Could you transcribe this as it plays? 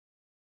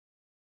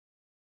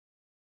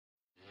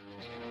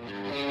You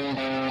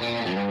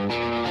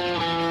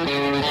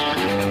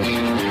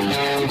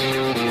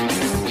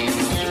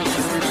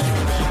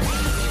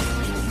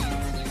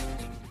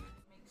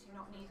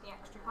not need the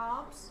extra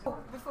carbs. Oh,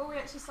 before we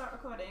actually start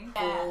recording.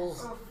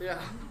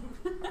 Yeah.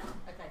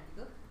 Okay,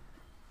 good.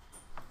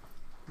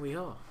 We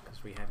are,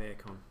 because we have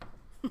aircon.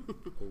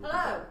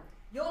 Hello,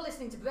 you're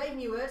listening to Brave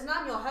New Words, and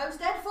I'm your host,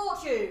 Ed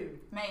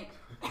Fortune. Me.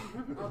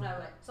 Oh no,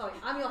 wait. Sorry,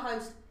 I'm your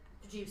host,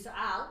 producer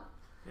Al.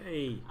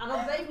 Hey. And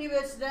on Brave New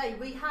Words today,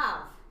 we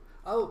have.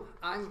 Oh,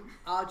 I'm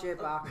RJ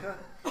Barker.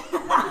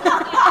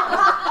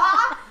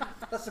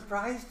 That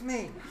surprised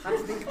me. I had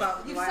to think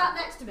about. You sat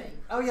next to me.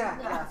 Oh yeah.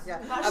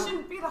 That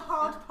shouldn't be the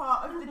hard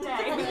part of the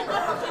day.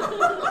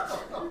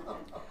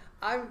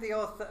 I'm the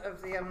author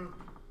of the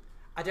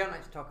I don't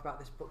like to talk about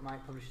this, but my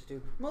publishers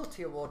do.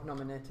 Multi-award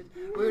nominated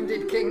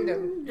Wounded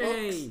Kingdom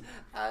books.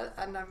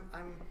 And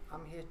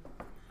I'm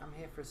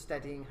here for a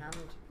steadying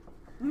hand.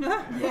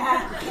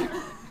 Yeah.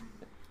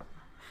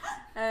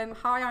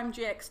 Hi, I'm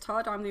GX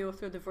Todd. I'm the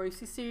author of the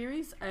Voices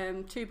series.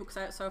 2 books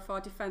out so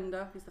far.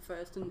 Defender is the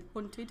first, and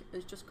Hunted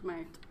has just come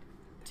out.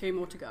 2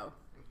 more to go.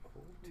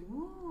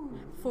 Ooh.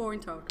 4 in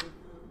total.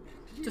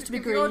 Just to be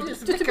give the greedy.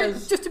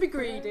 audience Just to be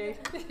greedy.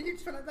 You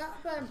just went like that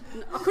then.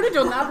 I could have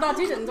done that, but I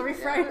didn't. I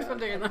refrained from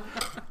doing that.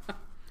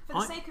 For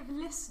the sake of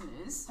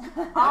listeners,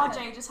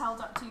 RJ just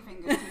held up 2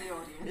 fingers to the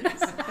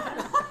audience.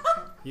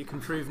 You can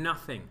prove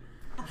nothing.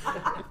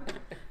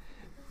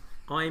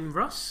 I'm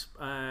Russ.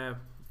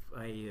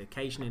 They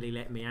occasionally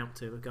let me out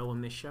to go on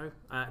this show.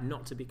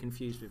 Not to be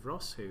confused with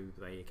Ross, who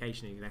they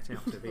occasionally let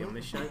out to be on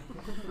this show.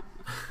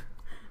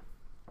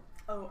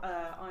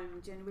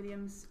 I'm Jen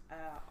Williams.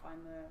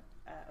 I'm a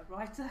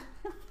writer.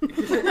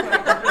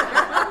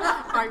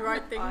 I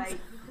write things. I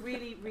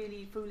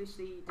really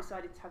foolishly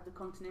decided to have the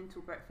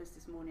continental breakfast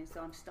this morning,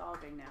 so I'm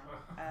starving now.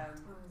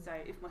 So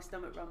if my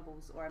stomach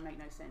rumbles or I make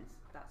no sense,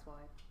 that's why.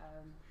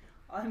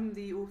 I'm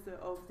the author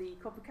of the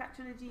Coppercat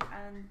trilogy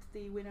and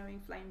the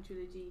Winnowing Flame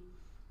trilogy.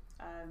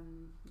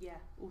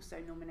 Also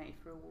nominated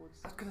for awards.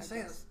 I was going to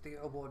say that's the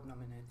award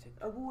nominated.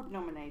 Award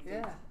nominated.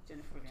 Yeah.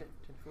 Jennifer.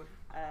 Jennifer Wood.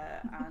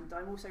 And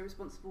I'm also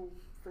responsible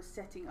for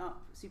setting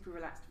up Super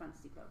Relaxed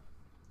Fantasy Club.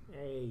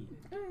 Hey.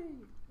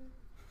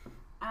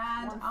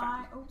 And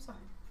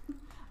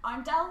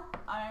I'm Del.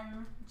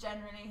 I'm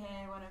generally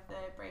here, one of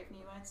the Brave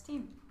New Words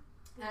team.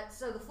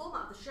 So the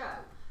format of the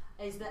show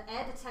is that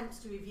Ed attempts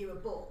to review a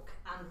book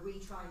and we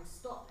try and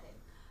stop him.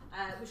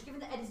 Which, given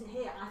that Ed isn't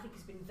here, I think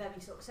has been very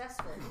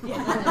successful.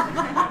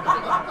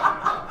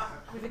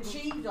 We've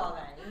achieved our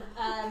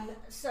aim.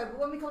 So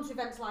when we come to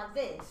events like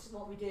this,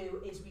 what we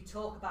do is we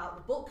talk about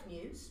the book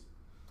news,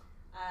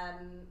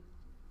 and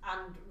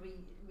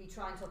we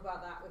try and talk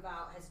about that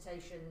without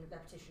hesitation,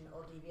 repetition,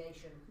 or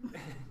deviation.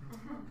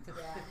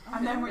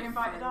 And then we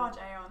invited RJ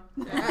on.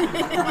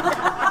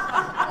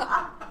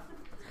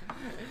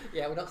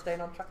 Yeah, we're not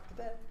staying on track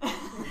today.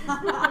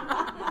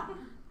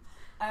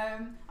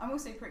 I'm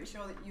also pretty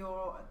sure that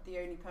you're the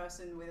only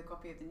person with a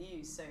copy of the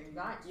news, so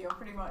you're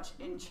pretty much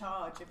in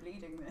charge of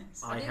leading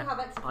this. I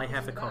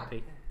have a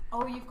copy.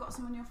 Oh, you've got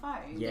some on your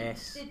phone?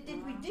 Yes.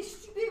 Did we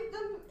distribute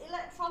them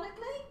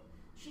electronically?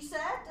 She said,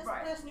 as the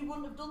person who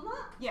wouldn't have done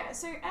that? Yeah,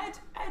 so Ed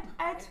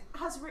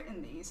has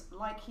written these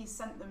like he's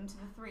sent them to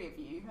the 3 of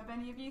you. Have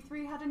any of you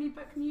 3 had any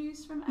book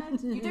news from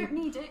Ed? You don't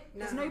need it.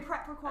 There's no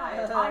prep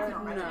required. I've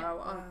not read it.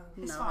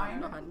 It's fine.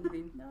 I've not had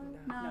anything.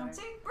 No.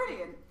 See,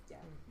 brilliant. Yeah.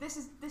 This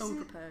is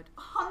unprepared.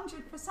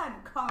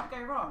 100% can't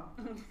go wrong.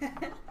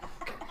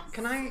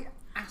 Can I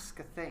ask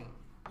a thing?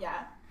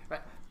 Yeah.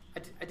 Right.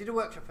 I did a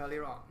workshop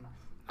earlier on,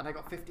 and I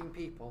got 15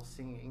 people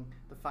singing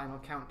the Final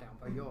Countdown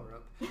by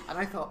Europe. And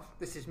I thought,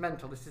 this is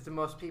mental. This is the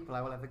most people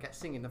I will ever get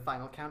singing the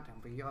Final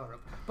Countdown by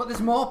Europe. But there's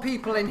more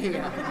people in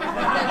here.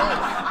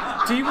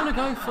 Do you want to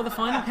go for the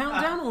Final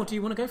Countdown, or do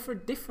you want to go for a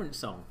different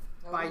song?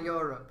 By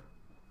Europe.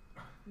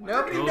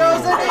 Nobody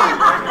knows any.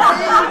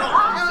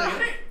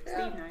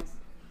 Steve knows.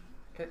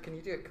 Can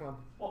you do it? Come on.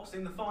 What,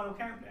 sing the Final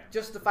Countdown?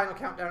 Just the Final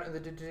Countdown and the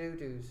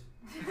do-do-doos.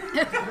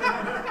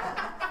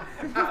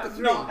 After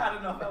 3. Not had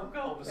enough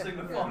alcohol to sing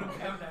the Final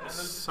Countdown.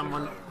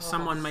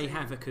 Someone may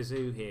have a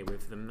kazoo here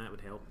with them. That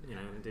would help,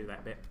 and do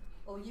that bit.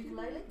 Or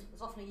ukulele.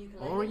 There's often a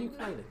ukulele. Or a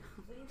ukulele.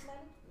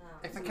 No.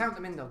 If I count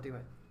them in, they'll do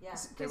it. Yeah.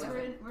 Because we're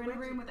in a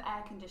room with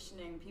air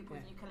conditioning. People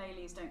with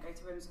ukuleles don't go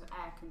to rooms with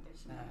air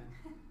conditioning.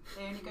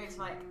 They only go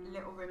to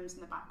little rooms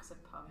in the backs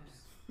of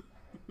pubs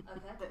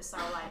that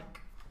sell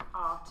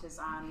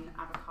artisan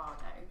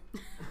avocado.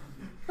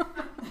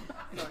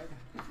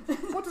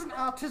 What does an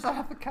artisan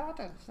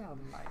avocado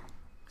sound like?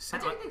 I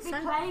don't think they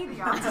play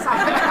the artisan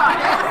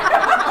avocado.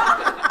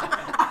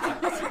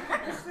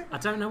 I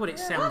don't know what it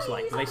sounds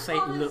like, but they say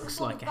it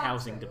looks like a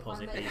housing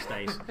deposit these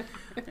days.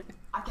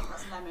 I think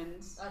that's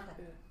lemons.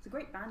 Okay. It's a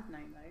great band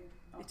name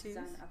though.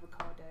 Artisan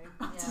Avocado.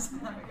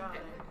 Artisan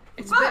avocado.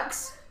 It's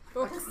Books!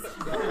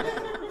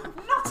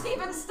 Not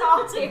even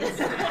starting!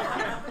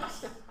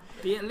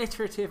 The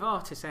alliterative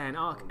artisan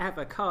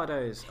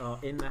avocados are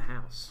in the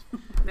house.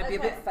 They'd be a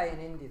bit fey in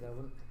indie though,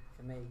 wouldn't they?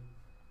 For me,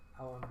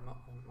 I want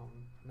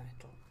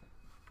metal,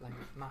 like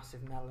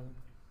massive melon.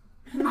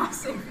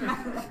 Massive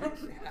melon.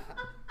 Yeah.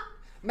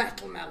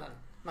 Metal melon.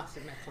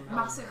 Massive metal melon.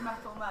 Massive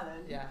metal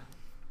melon. Yeah.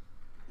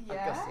 I'd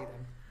Yeah. go see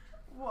them.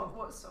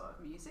 What sort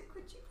of music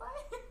would you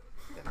play?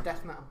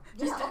 Death metal.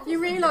 You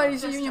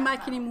realise you're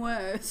making him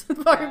worse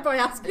by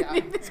asking Yeah. me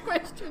this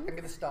question. I'm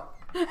going to stop.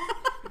 You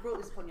brought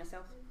this upon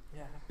yourself.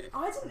 Yeah.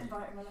 I didn't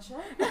invite him on the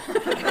show.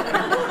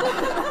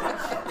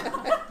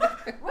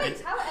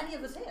 Wait, how are any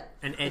of us here?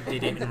 And Ed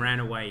did it and ran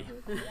away.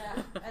 Yeah,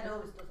 Ed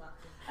always does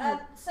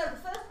that. So the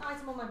first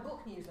item on my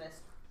book news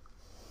list.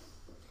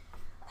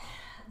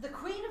 The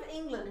Queen of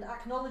England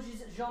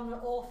acknowledges genre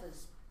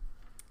authors.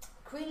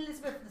 Queen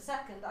Elizabeth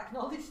II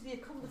acknowledged the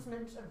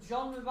accomplishment of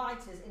genre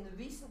writers in the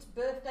recent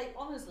birthday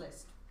honours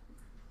list.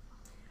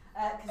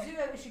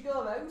 Kazuo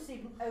Ishiguro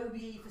received an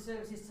OBE for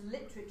services to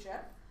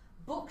literature.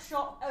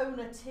 Bookshop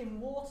owner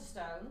Tim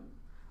Waterstone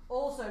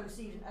also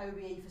received an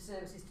OBE for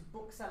services to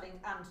bookselling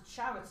and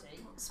charity.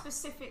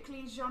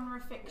 Specifically genre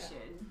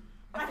fiction.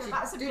 Yeah. I feel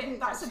that's a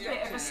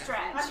bit of a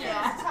stretch. Actually,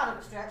 Yeah. it's a tad of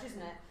a stretch,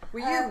 isn't it? Were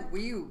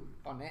you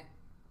on it?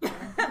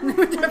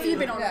 Have you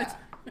been on it?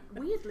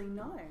 Weirdly,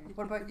 no.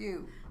 What about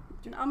you?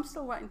 Do you know, I'm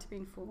still waiting to be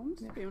informed,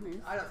 to be honest.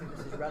 I don't think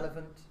this is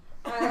relevant.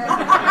 Irrelevant.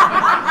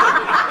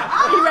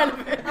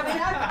 I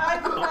mean,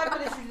 I've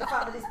got issues with the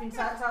fact that it's been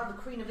titled the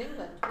Queen of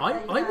England.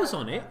 I was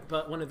on it,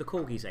 but one of the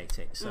corgis ate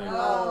it, so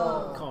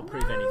can't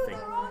prove anything.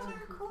 There are no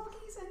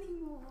corgis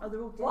anymore. Oh,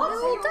 they're all dead. What? They're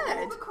all All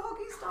dead? the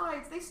corgis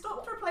died. They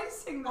stopped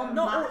replacing them. Oh,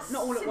 not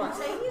all at once.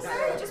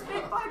 No, just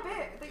bit by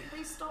bit.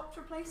 They stopped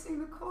replacing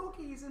the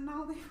corgis, and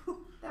now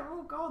they're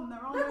all gone. There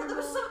are No, no but there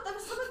was more.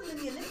 some of them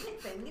in the Olympic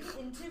thing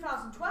in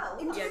 2012.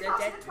 In Yeah, they're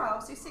dead.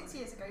 2012, so 6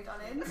 years ago,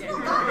 darling.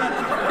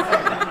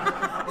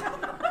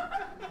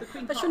 The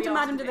Queen They can't shouldn't be have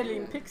had asked him to to the do it.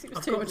 Olympics, it was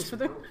I've too got much this- for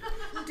them.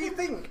 Do you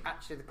think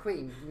actually the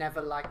Queen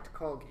never liked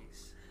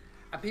corgis?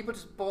 And people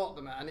just bought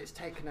them and it's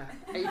taken her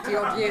 80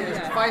 odd years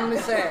to finally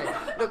say,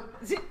 look,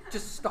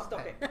 just stop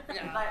it.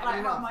 Yeah, Like I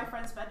mean, how my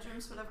friend's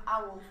bedroom's full of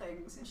owl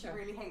things, and she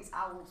really hates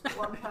owls. But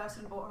one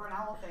person bought her an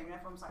owl thing, and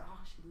everyone's like, "Oh,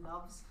 she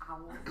loves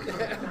owls,"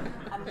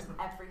 and just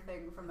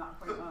everything from that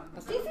point on.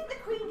 Do you think the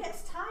Queen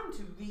gets time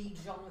to read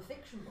genre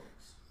fiction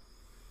books?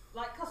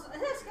 Like, because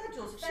her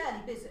schedule's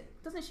fairly busy.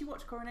 Doesn't she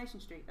watch Coronation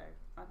Street though?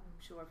 I'm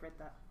sure I've read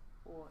that.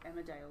 Or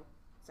Emmerdale.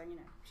 So, you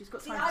know, she's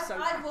got See, time I've for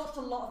soap. watched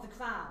a lot of The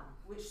Crown,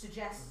 which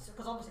suggests,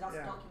 because obviously that's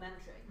a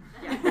documentary,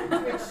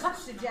 which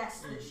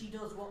suggests that she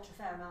does watch a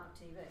fair amount of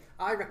TV.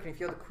 I reckon if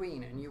you're the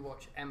Queen and you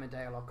watch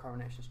Emmerdale or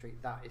Coronation Street,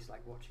 that is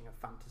like watching a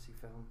fantasy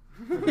film.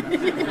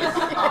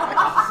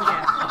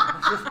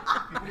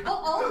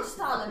 Old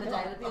style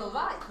Emmerdale would be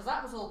alright, because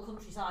that was all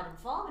countryside and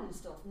farming and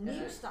stuff.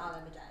 New style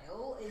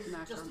Emmerdale is No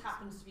just chance.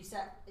 happens to be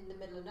set in the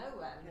middle of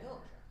nowhere in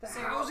Yorkshire. The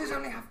houses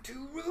only have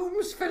 2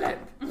 rooms, Philip!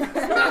 And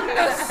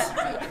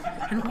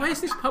why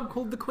is this pub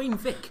called the Queen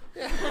Vic?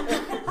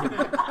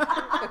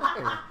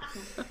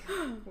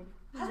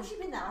 Hasn't she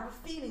been there? I have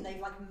a feeling they've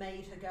like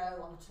made her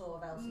go on a tour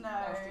of Elstree No.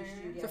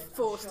 Studios. They I'm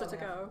forced sure her to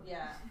they have. go.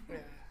 Yeah.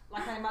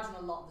 Like I imagine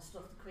a lot of the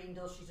stuff the Queen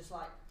does, she's just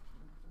like.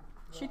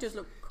 She does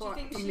look Do you quite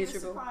think she was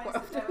miserable. surprised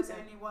that there was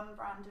only one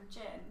brand of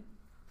gin,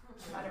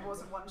 and it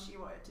wasn't one she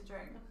wanted to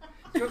drink?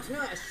 Do you want to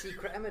know a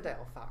secret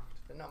Emmerdale fact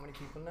that not many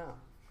people know?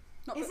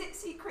 Not Is that- it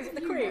secret? is it if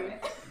the you know Queen?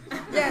 it?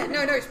 Yeah,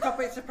 no, it's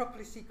a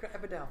properly secret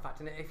Emmerdale fact,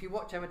 and if you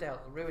watch Emmerdale,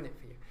 it'll ruin it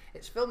for you.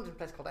 It's filmed in a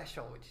place called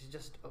Eschol, which is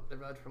just up the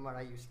road from where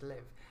I used to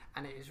live,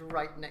 and it is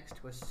right next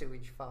to a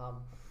sewage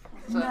farm.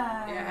 So, No.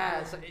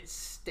 yeah, so it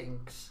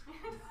stinks.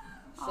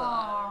 So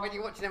Aw. when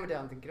you watch Emmerdale,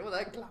 I'm thinking, oh,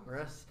 they're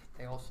glamorous.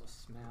 They also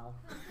smell.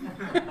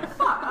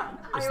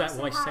 Is that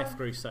why Seth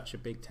grew such a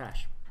big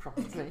tash?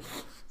 Probably.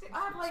 I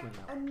have like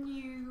Smell a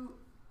new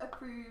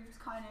approved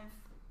kind of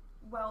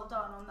well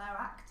done on their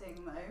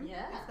acting though.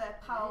 Yeah. If they're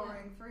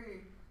powering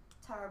through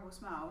terrible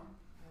smell.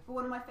 But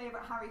one of my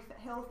favourite Harry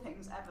Hill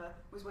things ever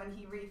was when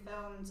he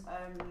refilmed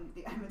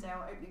the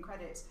Emmerdale opening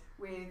credits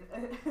with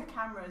a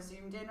camera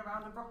zoomed in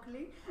around a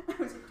broccoli. It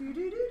was like, doo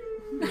doo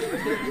doo doo.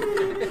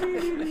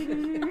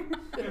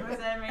 It was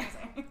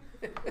amazing.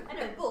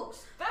 Anyway,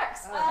 books.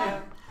 Thanks.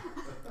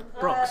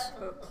 Brox.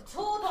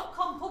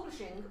 Tor.com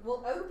Publishing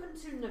will open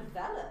to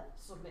novella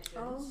submissions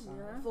Oh,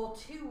 yeah. for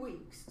 2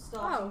 weeks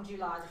starting Oh.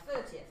 July the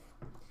 30th.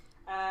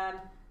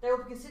 They will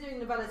be considering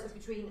novellas of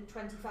between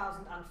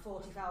 20,000 and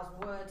 40,000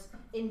 words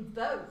in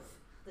both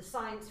the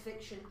science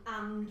fiction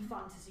and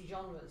fantasy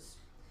genres.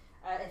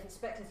 If it's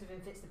speculative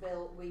and fits the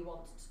bill, we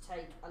want to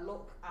take a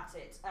look at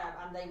it.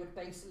 And they would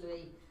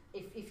basically,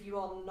 if you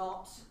are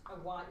not a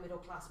white middle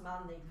class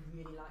man, they'd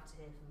really like to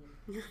hear from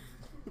you.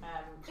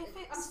 If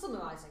it's- I'm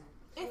summarising.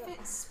 If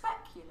it's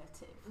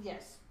speculative.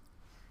 Yes.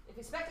 If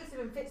it's speculative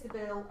and fits the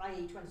bill,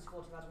 i.e. 20 to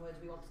 40,000 words,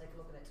 we want to take a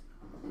look at it.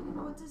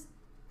 What does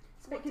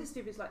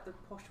Speculative is like the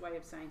posh way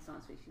of saying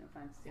science fiction and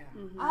fantasy. Yeah.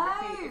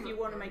 Oh. If you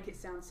want to make it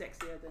sound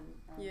sexier, then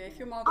Yeah, if you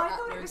you're know. more I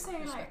thought it was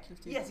saying like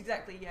Yes,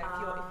 exactly. Yeah, if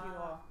you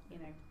are, you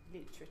know,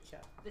 literature,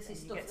 This then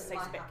is you stuff get to that say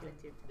might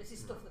speculative. happen. This is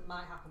stuff that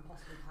might happen,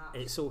 possibly, perhaps.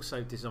 It's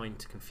also designed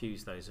to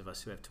confuse those of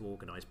us who have to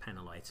organise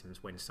panel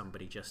items when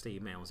somebody just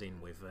emails in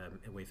with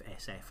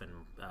SF and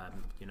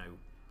you know,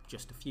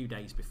 just a few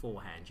days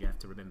beforehand, you have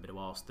to remember to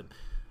ask them,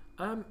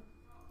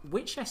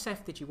 which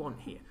SF did you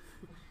want here?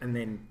 And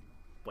then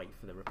wait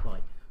for the reply.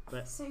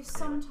 But so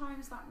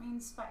sometimes that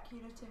means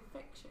speculative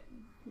fiction.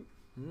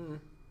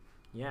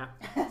 Yeah.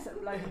 It's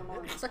blowing your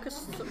mind. It's like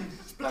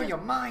It's blowing your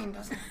mind,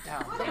 doesn't it,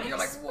 Dad? You're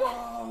like,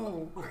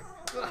 whoa!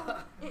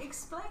 It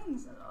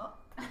explains a lot.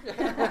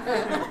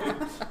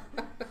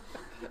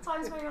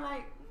 Times where you're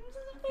like,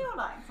 does it feel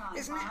like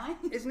sci-fi?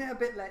 Isn't it a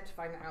bit late to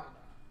find it out though?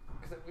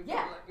 Because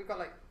we've got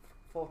like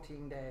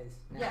 14 days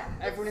now. Yeah.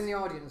 Everyone in the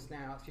audience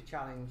now, it's your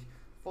challenge.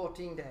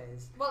 14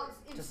 days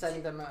to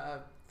send them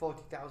a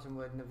 40,000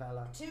 word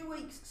novella. 2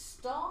 weeks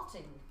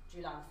starting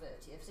July the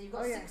 30th, so you've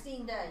got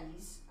 16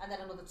 days and then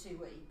another 2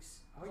 weeks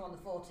on the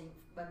 14th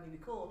when we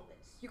record this.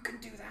 You can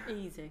do that.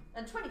 easy.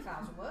 And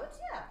 20,000 words,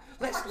 yeah.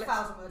 Let's-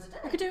 20,000 words a day.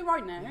 You could do it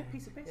right now.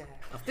 Piece of business.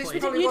 Yeah. I've This put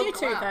it- probably You do won't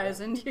go out.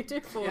 2,000, you do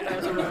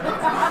 4,000.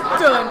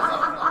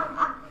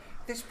 Done.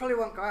 This probably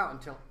won't go out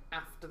until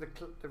after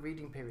the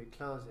reading period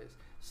closes.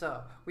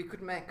 So we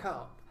could make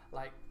up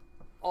like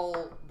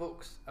all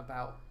books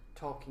about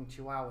talking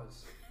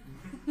chihuahuas.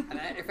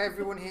 And if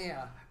everyone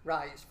here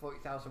writes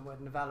 40,000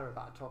 word novella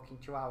about a talking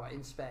chihuahua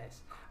in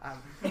space, I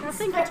think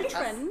it's a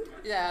trend.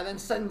 yeah, and then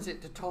sends it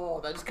to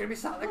Tor, they're just going to be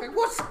sat there going,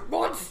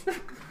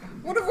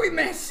 what have we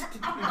missed?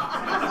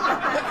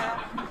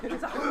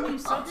 There's a whole new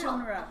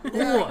subgenre.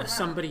 Or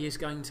somebody is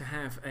going to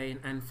have an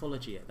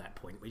anthology at that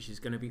point, which is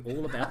going to be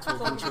all about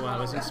talking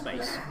chihuahuas in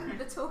space.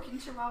 The Talking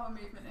Chihuahua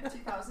movement of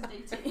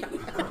 2018.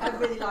 I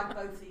really like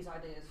both these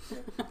ideas.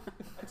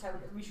 I tell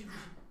you, we should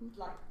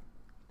like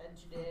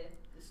engineer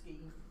the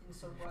scheme in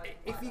some way.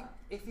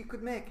 If you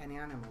could make any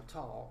animal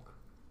talk,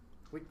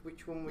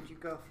 which one would you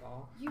go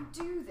for? You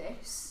do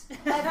this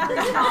every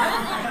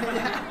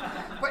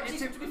time. But To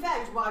it's be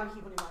fair, it's why we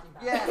keep on inviting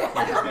back. yeah,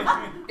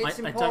 it's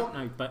I important. don't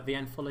know, but the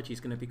anthology is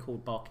going to be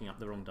called Barking Up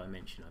the Wrong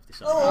Dimension, I've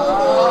decided.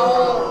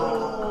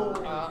 Oh,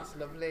 that's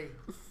lovely.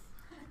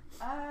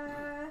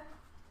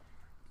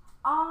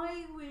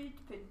 I would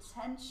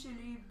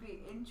potentially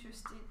be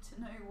interested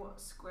to know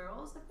what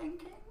squirrels are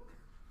thinking.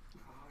 Do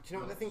you know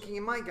what they're thinking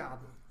in my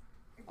garden?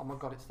 Oh my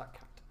god, it's that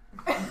cat.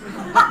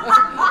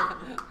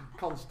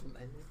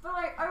 Constantly. But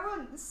like,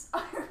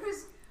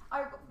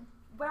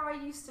 where I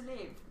used to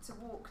live to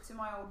walk to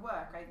my old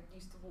work, I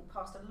used to walk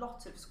past a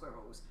lot of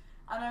squirrels.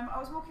 And I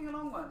was walking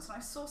along once and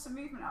I saw some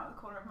movement out of the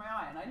corner of my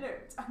eye and I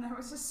looked and there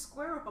was a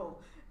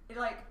squirrel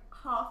like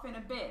half in a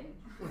bin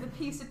with a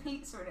piece of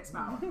pizza in its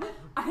mouth.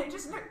 And it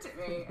just looked at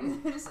me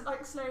and it just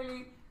like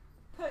slowly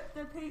put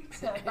the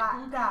pizza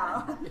back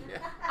down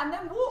and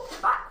then walked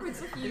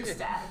backwards a few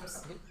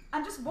steps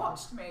and just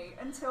watched me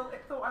until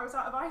it thought I was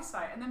out of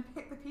eyesight and then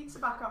picked the pizza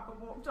back up and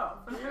walked off.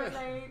 And I was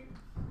like,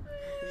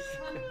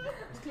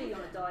 It's clearly on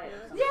a diet.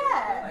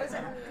 yeah. I was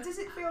like, does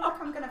it feel like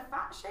I'm going to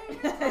fat shame?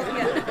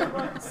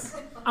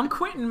 I'm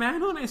quitting,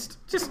 man, honest.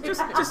 Just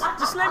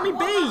let me be.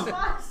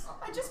 I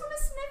just want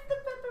to sniff the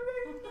pepperoni.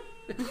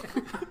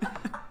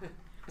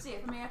 So yeah,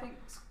 for me, I think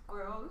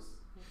squirrels.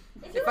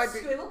 If you're If a I'd be-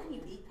 squirrel, can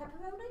you eat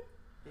pepperoni?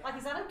 Yeah. Like,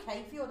 is that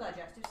okay for your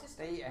digestive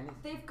system? They eat anything.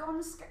 They've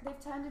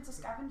turned into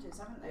scavengers,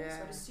 haven't they? So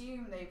Yeah. I'd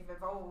assume they've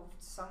evolved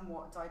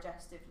somewhat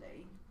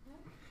digestively.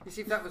 You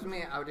see, if that was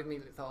me, I would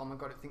immediately thought, oh my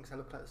god, it thinks I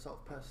look like the sort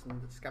of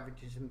person that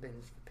scavenges and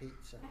bins for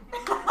pizza.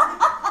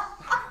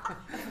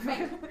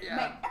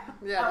 Yeah.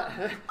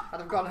 Yeah. I'd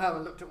have gone home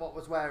and looked at what I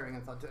was wearing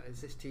and thought,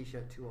 is this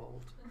t-shirt too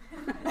old?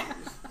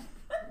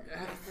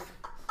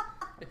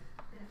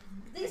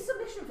 These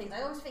submission things,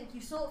 I always think you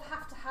sort of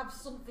have to have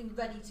something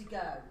ready to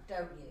go,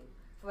 don't you?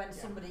 For when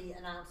somebody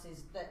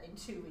announces that in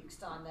 2 weeks'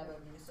 time they're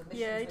opening a submission.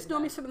 Yeah, it's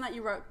normally something that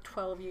you wrote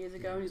 12 years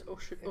ago and is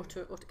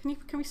utter. Can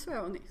we swear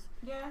on this?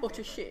 Yeah.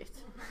 Utter shit.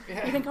 You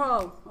think,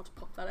 oh, I'll just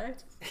pop that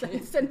out.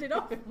 Send it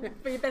off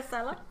for your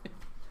bestseller.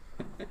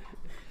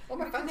 Oh,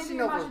 my Can fancy you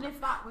novel. imagine if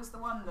that was the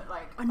one that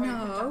like I opened know.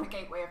 up the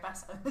gateway of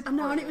bestsellers? I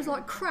know, and it was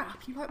like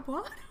crap. You're like,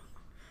 what?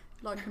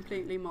 Like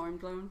completely mind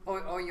blown.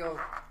 Or your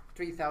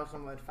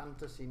 3,000 word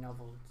fantasy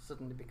novel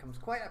suddenly becomes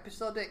quite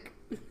episodic.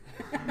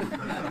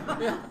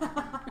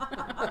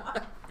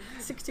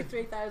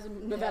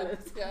 63,000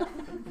 novellas. Yeah.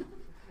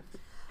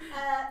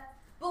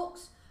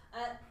 Books.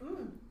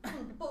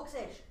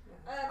 Books-ish.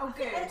 Oh,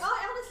 good.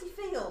 I honestly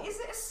feel... Is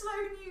it a slow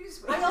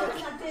news week?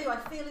 I do. I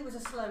feel it was a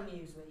slow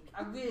news week.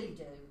 I really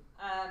do.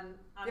 And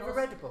You ever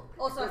also- read a book?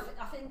 Also,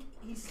 I think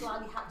he's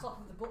slightly hacked off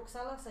of the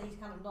bookseller, so he's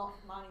kind of not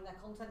minding their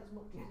content as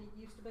much as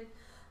he used to be.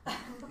 But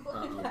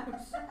who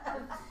knows?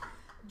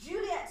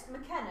 Juliet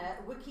McKenna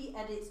wiki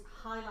edits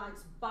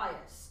highlights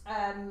bias.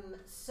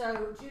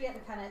 So Juliet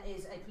McKenna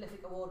is a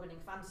prolific award-winning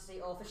fantasy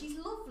author. She's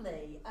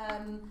lovely.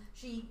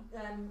 She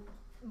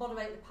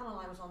moderated the panel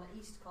I was on at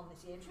EastCon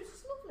this year. She was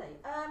just lovely.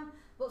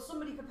 But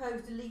somebody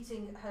proposed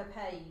deleting her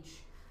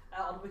page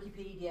on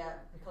Wikipedia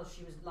because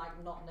she was like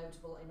not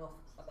notable enough.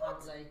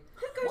 Apparently,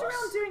 Who goes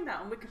around doing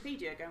that on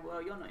Wikipedia going,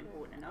 well, you're not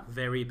important enough?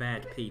 Very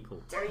bad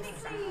people.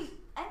 Technically,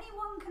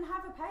 anyone can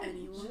have a page.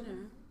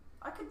 Anyone?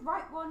 I could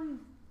write one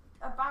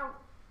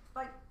about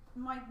like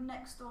my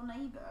next door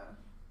neighbour.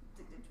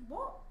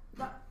 What?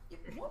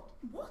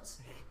 What?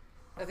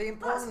 Are they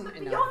important That's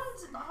enough? beyond.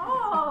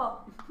 Oh,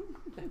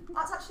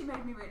 that's actually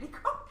made me really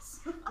cross.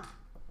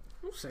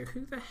 Also,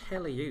 who the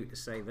hell are you to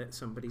say that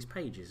somebody's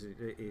page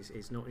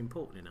is not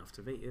important enough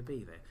to be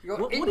there? You're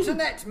What are you-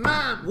 internet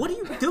man. What are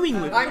you doing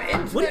with? I'm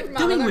What are you internet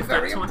man doing and with I'm that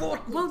very time?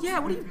 important. Well, yeah.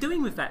 What are you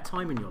doing with that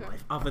time in your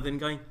life, other than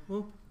going,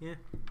 well, yeah,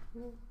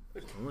 well,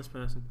 this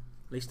person.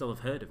 At least I'll have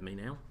heard of me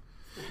now.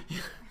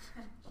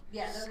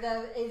 Yeah,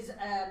 there is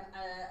an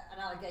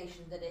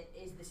allegation that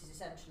this is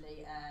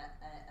essentially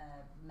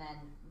men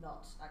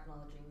not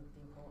acknowledging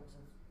the importance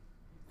of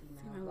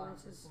female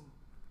writers.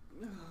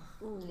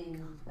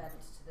 Lean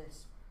bent to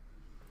this.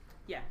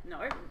 Yeah,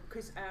 no,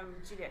 because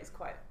Juliet is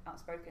quite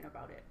outspoken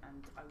about it,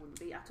 and I wouldn't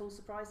be at all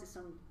surprised if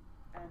some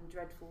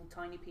dreadful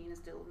tiny penis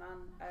little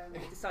man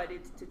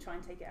decided to try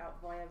and take it out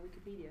via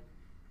Wikipedia.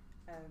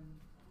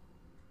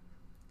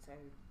 So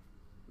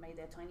may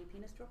their tiny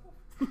penis drop off.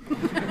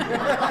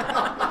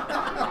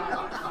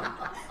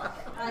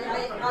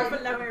 For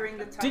lowering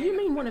the tone. Do you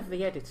mean one of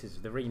the editors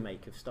of the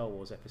remake of Star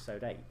Wars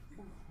Episode 8?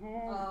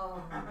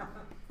 Oh.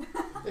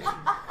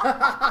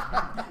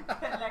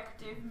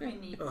 Collective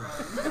mini.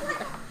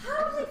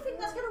 How do they think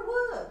that's going to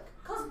work?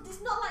 Because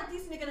it's not like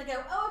Disney are going to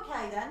go, oh,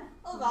 okay then,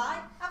 all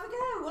right, have a go,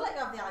 we'll let you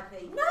have the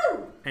IP.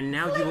 No! And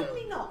now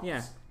clearly not.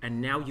 Yeah,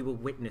 and now you will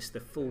witness the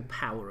full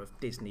power of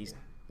Disney's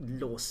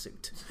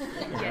lawsuit.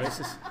 This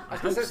is, I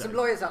hope There's so. some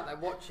lawyers out there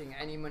watching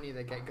any money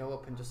they get go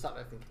up and just sat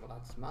there thinking, well,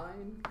 that's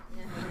mine. But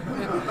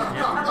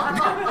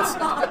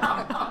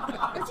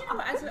you know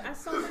what, as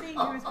somebody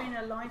who has been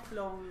a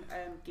lifelong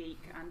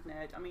geek and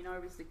nerd, I mean, I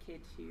was the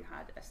kid who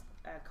had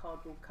a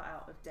cardboard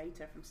cutout of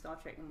Data from Star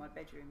Trek in my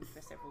bedroom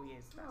for several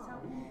years. That's how,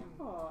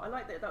 I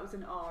like that was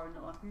an R and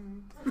not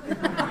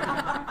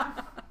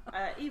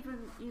a even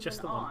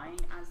Just the I,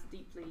 as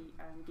deeply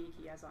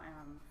geeky as I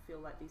am, feel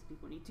like these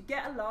people need to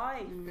get a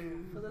life.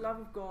 For the love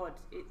of God,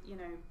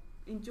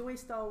 enjoy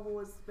Star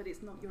Wars, but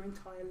it's not your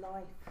entire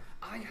life.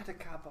 I had a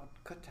cardboard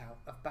cutout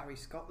of Barry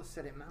Scott, the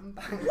Silly Man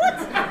Bang.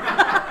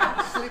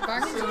 Silly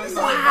Bang.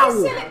 Wow!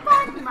 Silly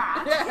Bang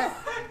Man. Yeah.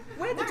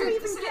 Where did No, you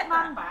even Silly get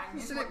Man that? Bang.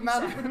 is Silly what you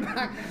Man said.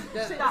 Bang.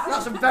 Yeah,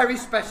 that's a very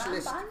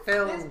specialist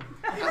film.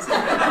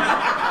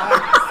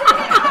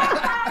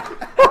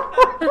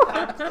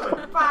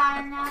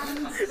 Bang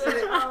and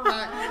Silly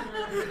Bang.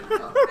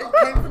 It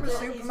came from a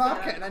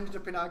supermarket and ended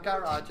up in our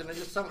garage, and I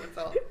just someone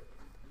thought,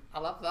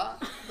 I'll have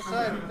that. So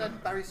I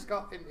had Barry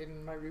Scott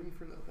in my room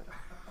for a little bit.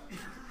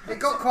 It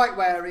got quite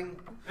wearing,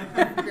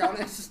 to be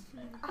honest.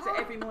 So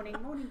every morning,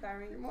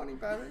 Barry. Good morning,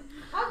 Barry.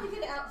 How do you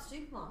get it out of the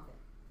supermarket?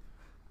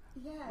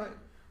 Yeah. But,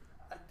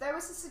 There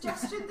was a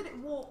suggestion that it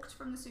walked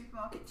from the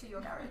supermarket to your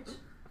garage.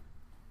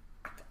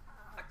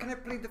 can I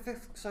plead the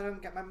fifth so I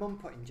don't get my mum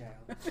put in jail?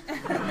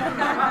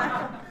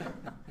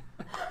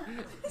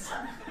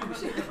 Was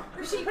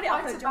she Put it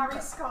up quite her a jumper.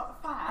 Barry Scott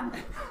fan?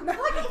 You're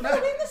in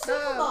the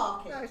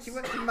supermarket. No, she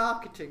works in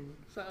marketing.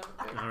 So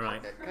All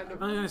right. kind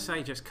of, I'm going to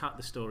say just cut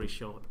the story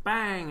short.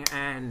 Bang!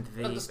 And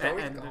the... And the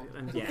story's gone.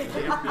 And yeah,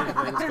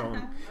 it's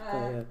gone.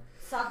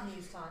 Sad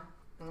news time.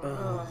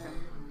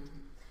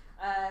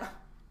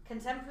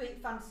 Contemporary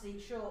fantasy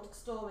short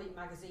story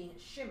magazine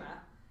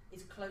Shimmer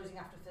is closing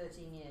after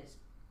 13 years.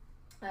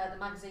 The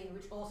magazine,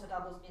 which also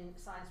dabbles in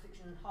science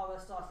fiction and horror,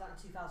 started out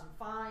in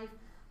 2005.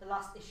 The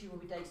last issue will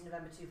be dated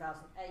November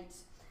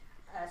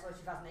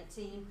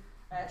 2018.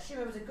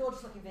 Shimmer was a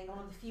gorgeous looking thing, one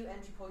of the few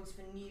entry points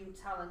for new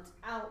talent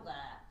out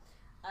there.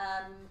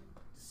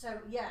 So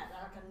yeah,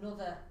 like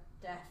another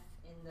death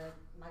in the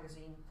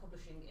magazine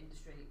publishing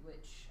industry,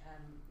 which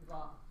with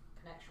our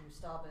connection with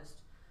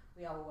Starburst,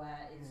 we are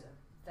aware is a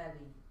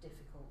very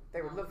difficult.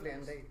 they were lovely,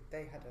 and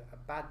they had a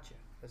badger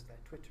as their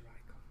Twitter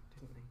icon,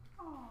 didn't they?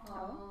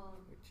 Oh.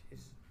 Which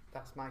is,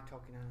 that's my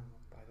talking animal,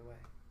 by the way.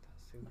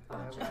 That's who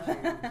Badger. I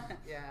would choose.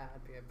 Yeah,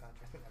 I'd be a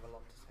badger. I think they have a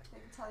lot to say. They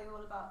can tell you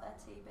all about their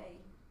TB.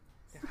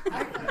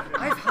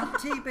 I've had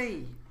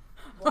TB.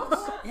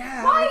 What?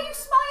 Yeah. Why are you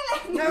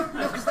smiling? No,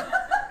 because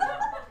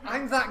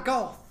I'm that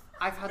goth.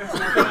 I've had TB.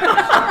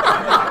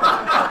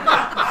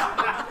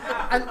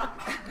 And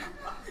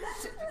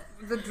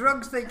the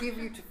drugs they give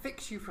you to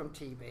fix you from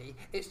TB,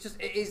 it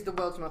is the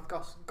world's most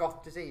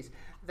goth disease.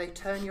 They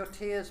turn your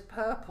tears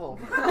purple.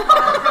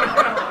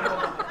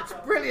 It's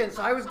brilliant.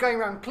 So I was going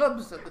around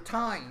clubs at the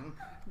time,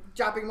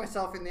 jabbing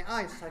myself in the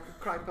eyes so I could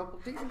cry purple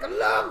tears and go,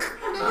 look!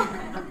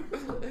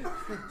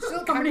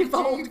 Still How many can't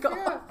fold achieve,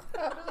 goth?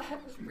 yeah.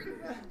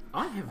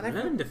 I have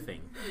learned a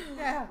thing.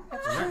 Yeah.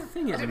 And that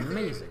thing is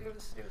amazing.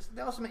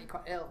 They also make you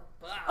quite ill.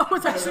 I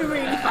was actually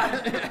really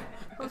bad.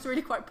 I was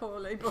really quite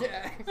poorly, but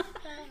Yeah.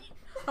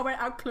 I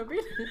went out clubbing.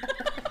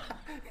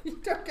 You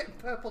don't get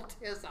purple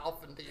tears that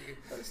often, do you?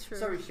 That's true.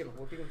 Sorry, Shimmer,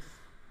 we're being...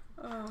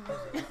 Oh.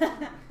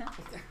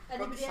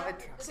 Anybody else?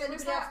 sidetracked. Does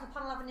anybody else on the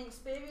panel have any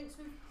experience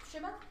with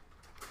Shimmer?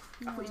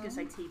 I thought you were going to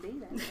say TB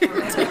then.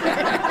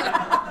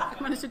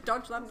 Managed to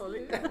dodge that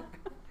bullet.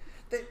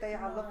 They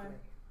are lovely.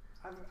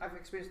 I've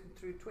experienced them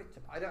through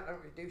Twitter, but I don't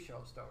really do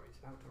short stories.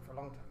 I haven't done for a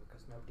long time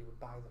because nobody would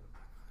buy them.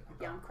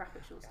 Yeah, I'm crap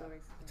at short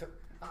stories.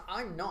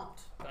 I'm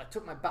not, but I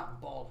took my bat and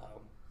ball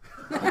home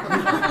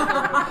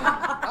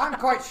I'm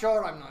quite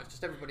sure I'm not. It's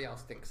just everybody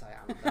else thinks I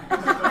am,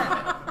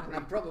 and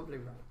I'm probably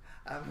wrong.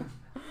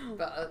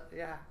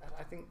 Yeah,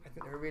 I think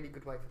they're a really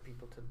good way for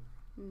people to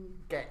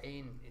get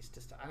in. Is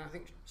just, and I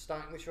think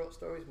starting with short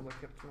stories and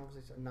working up to novels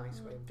is a nice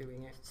way of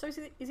doing it. So is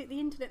it the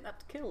internet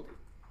that killed it?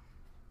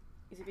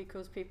 Is it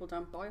because people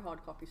don't buy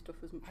hard copy stuff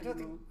as much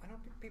anymore? I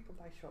don't think people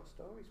buy short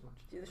stories much.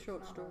 Yeah, the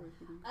short stories.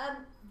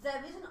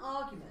 There is an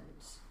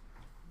argument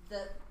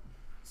that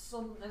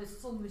there is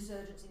some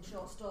resurgence in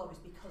short stories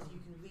because you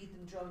can read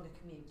them during a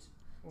commute.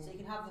 So you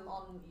can have them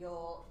on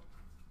your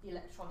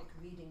electronic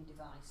reading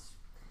device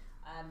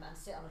and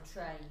sit on a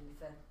train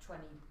for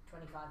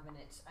 20-25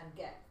 minutes and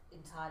get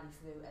entirely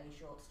through a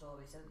short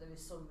story. So there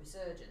is some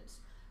resurgence.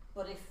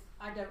 But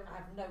I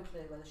have no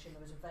clue whether Shimmer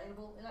was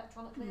available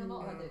electronically or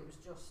not, whether it was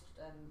just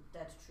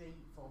dead tree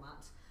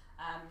format.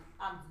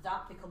 And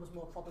that becomes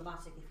more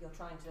problematic if you're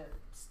trying to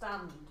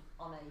stand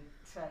on a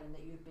train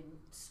that you've been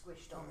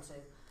squished onto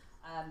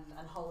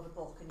and hold a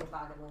book in your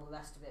bag and all the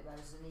rest of it,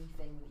 whereas an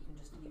e-thing that you can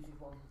just use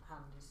with one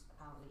hand is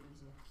apparently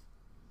easier.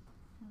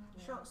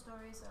 Short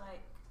stories are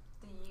like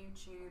the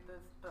YouTube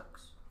of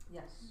books.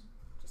 Yes.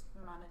 Just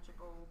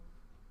manageable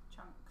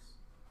chunks.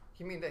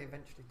 You mean they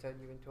eventually turn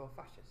you into a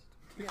fascist?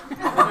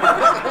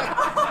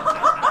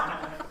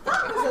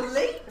 That was a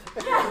leap!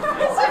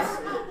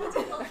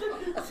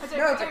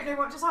 I don't know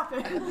what just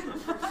happened.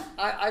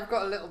 I've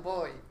got a little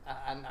boy,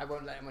 and I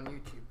won't let him on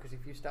YouTube, because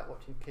if you start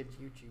watching kids'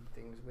 YouTube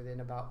things,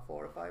 within about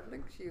 4 or 5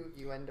 links,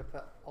 you end up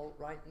at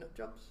alt-right nut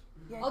jobs.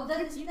 Yeah, Oh,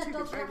 then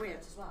YouTube is very weird.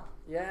 as well.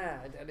 Yeah,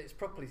 and it's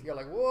properly, you're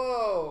like,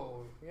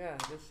 whoa, yeah,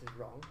 this is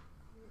wrong.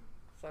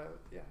 So,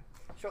 yeah,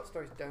 short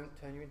stories don't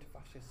turn you into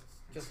fascists.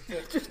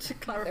 Just to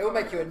clarify. They will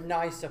make you a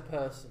nicer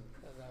person.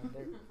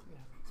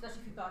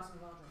 Especially if you buy some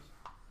of ours.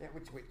 Yeah,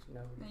 which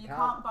no, You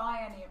can't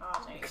buy any of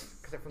our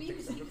dates. But you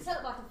can set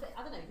up like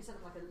I don't know, you can set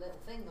up like a little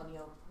thing on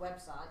your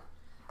website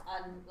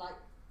and like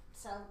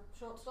sell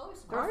short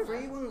stories. There are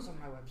free ones on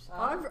my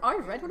website. I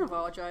read one of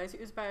RJ's.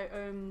 It was about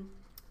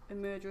a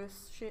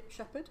murderous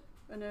shepherd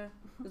and a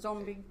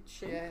zombie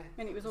sheep,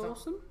 and it was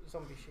awesome.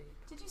 Zombie sheep.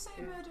 Did you say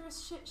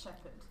murderous shit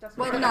shepherd?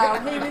 Well, no,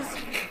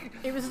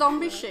 it was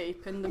zombie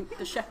sheep, and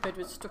the shepherd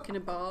was stuck in a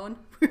barn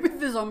with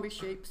the zombie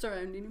sheep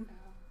surrounding him,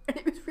 and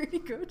it was really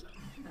good.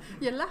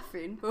 You're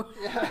laughing, but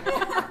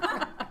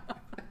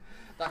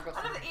That got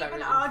I don't think very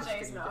even RJ's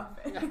interesting.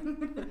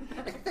 laughing.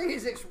 The thing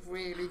is, it's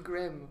really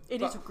grim.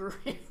 it is great.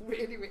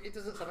 It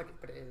doesn't sound like it,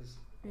 but it is.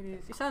 It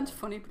is. It sounds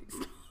funny, but it's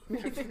not.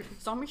 You think,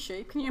 zombie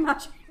sheep? Can you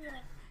imagine?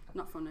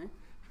 Not funny.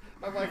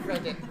 My wife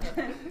read it.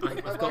 I've My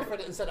got- wife read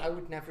it and said, "I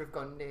would never have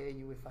gone near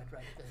you if I'd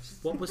read this."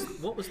 What was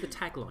the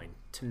tagline?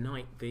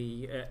 Tonight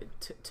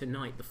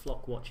the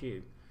flock watch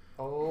you.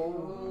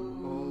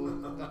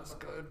 Oh, that's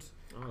good.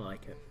 I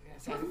like it.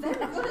 Yes, You're very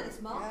good at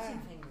this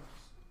marketing thing.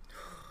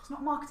 It's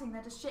not marketing,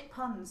 they're just shit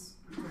puns.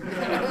 You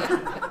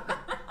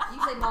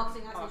say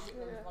marketing, I say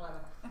shit,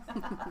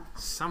 whatever.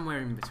 Somewhere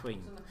in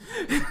between.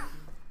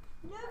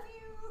 Love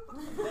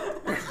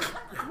you.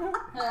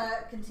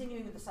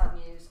 Continuing with the sad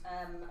news,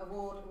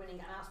 award-winning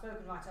and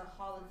outspoken writer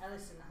Harlan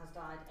Ellison has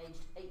died,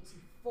 aged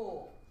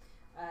 84.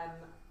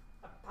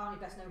 Apparently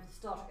best known for the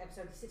Star Trek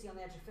episode City on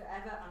the Edge of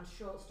Forever and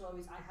short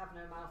stories I Have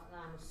No Mouth and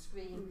I Must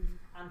Scream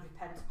and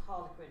Repent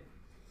Harlequin,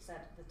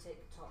 said the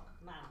TikTok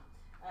man.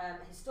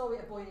 His story,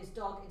 A Boy and His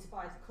Dog,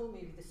 inspired the cult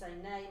movie of the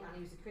same name, and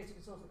he was the creative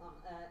consultant on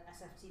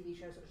SF TV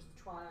shows such as The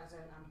Twilight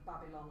Zone and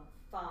Babylon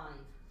 5.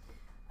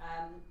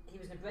 He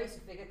was an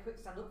abrasive figure, quick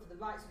to stand up for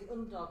the rights of the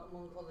underdog,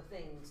 among other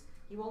things.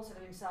 He once said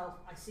of himself,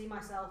 "I see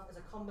myself as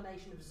a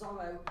combination of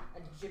Zorro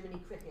and Jiminy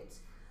Cricket.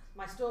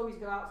 My stories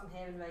go out from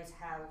here and raise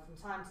hell. From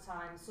time to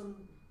time, some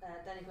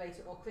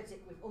denigrator or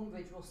critic with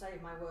umbrage will say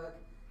of my work,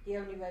 he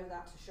only wrote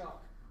that to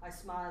shock. I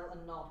smile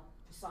and nod,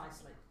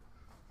 precisely."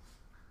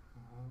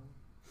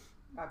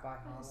 Bye bye,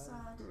 That's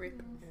Harlan. sad.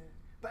 Rip. Yeah.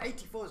 But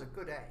 84 is a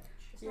good age.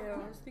 Yeah,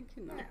 I was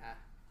thinking that.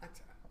 Yeah.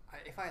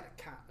 If I had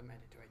a cat that made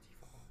it to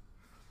 84,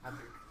 I'd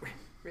be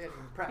really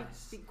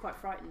impressed. Be quite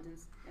frightened and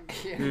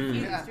Yeah. confused,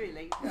 Yeah.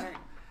 really.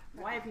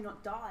 Why have you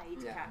not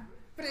died, Yeah. cat?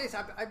 But it is.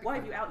 I'd be Why quite,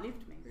 have you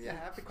outlived me?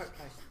 Yeah, I'd be quite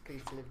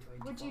pleased to live to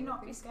 84. Would you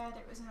not be scared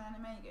it was an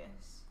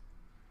animagus?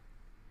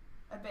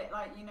 A bit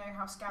like, you know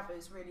how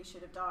Scabbers really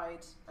should have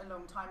died a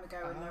long time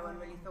ago and no one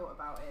really thought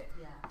about it.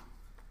 Yeah.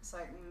 It's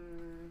like,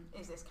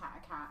 is this cat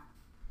a cat?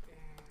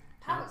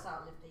 Parrots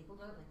outlive people,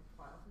 don't they?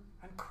 Quite often.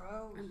 And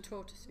crows. And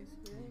tortoises.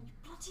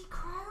 Bloody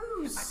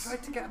crows! I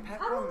tried to get a pet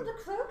How long one. do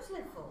crows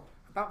live for?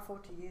 About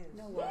 40 years.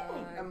 No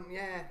way.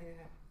 Yeah.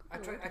 I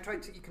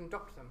tried to. You can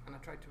adopt them, and I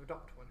tried to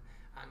adopt one,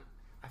 and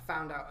I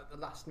found out at the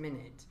last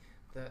minute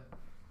that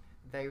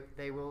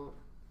they will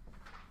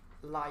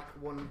like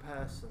one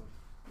person.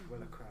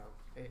 Will a crow?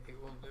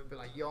 It'll be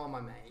like, you're my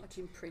mate. Like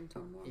imprint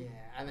on one. Yeah,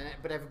 and then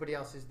but everybody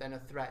else is then a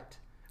threat,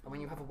 And when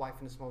you have a wife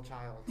and a small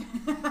child,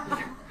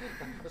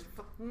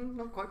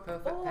 not quite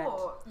perfect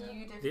Or pet.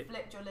 you'd have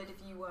flipped your lid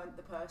if you weren't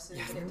the person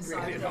that it Really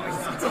decided.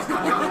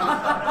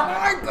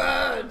 My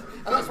bird!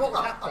 And that's what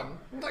would happen.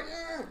 Like,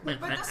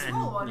 But the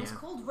small one is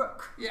called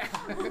Rook. yeah.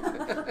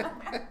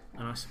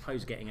 And I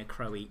suppose getting a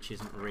crow each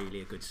isn't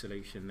really a good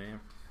solution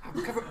there.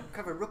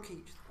 Cover Rook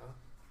each, though.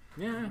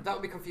 Yeah. That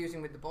would be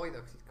confusing with the boy, though,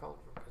 because he's called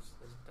Rook, as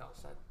Dal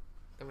said.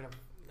 Then we'd have,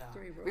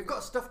 Three Rooks. we've got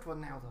a stuffed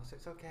one now, though, so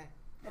it's okay.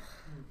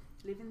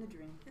 Living the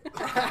dream. When we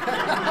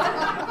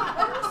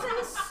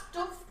say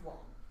stuffed one,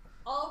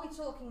 are we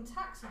talking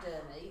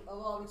taxidermy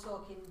or are we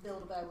talking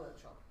Build-A-Bear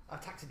Workshop?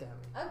 Taxidermy.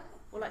 Okay.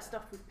 Or like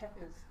stuffed with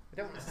peppers. We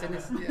don't want the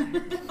sinister.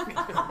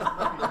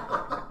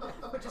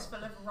 We're just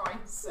full of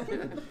rice.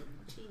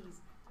 Cheese.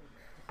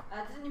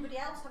 Does anybody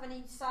else have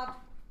any sad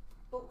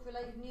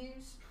book-related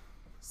news?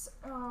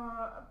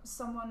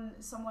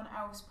 Someone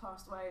else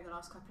passed away in the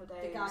last couple of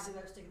days. The guy who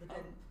wrote Stick of the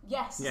Dump.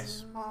 Yes.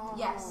 Yes. Oh.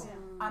 Yes. Yeah.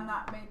 And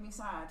that made me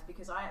sad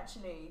because I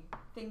actually,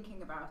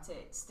 thinking about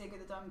it, Stig of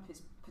the Dump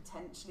is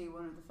potentially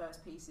one of the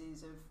first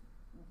pieces of,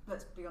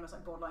 let's be honest,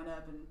 like borderline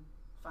urban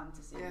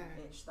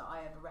fantasy-ish that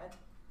I ever read.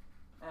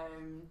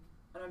 And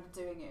I'm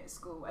doing it at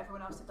school.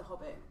 Everyone else did The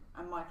Hobbit,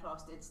 and my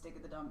class did Stig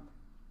of the Dump.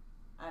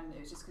 And it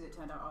was just because it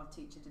turned out our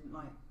teacher didn't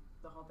like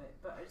The Hobbit.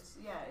 But it's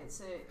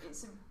a.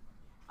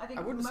 I think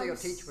I wouldn't say your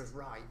teacher was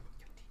right.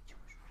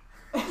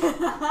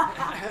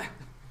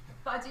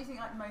 But I do think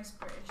like most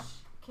British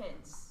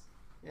kids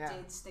Yeah.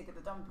 did Stig of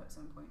the Dump at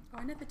some point.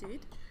 I never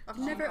did. I've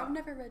Did you never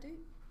not? read it.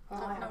 Oh, I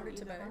don't know haven't what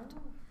it's either. about.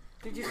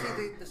 Did you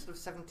see the sort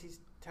of 70s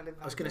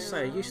television? I was going to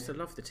say, I used to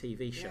love the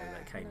TV show Yeah.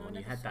 that came No, I on. You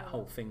never had that saw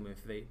whole it. thing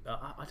with the.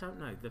 I don't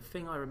know. The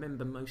thing I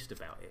remember most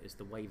about it is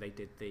the way they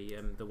did the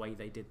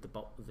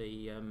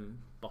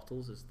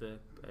bottles as the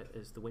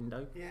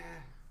window. Yeah.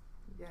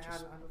 Yeah,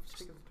 Just- I love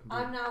Stig of the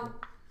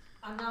Dump.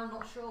 I'm now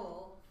not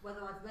sure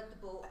whether I've read the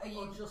book Are or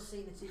you- just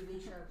seen the TV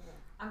show.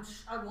 I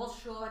was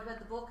sure I'd read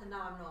the book and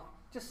now I'm not.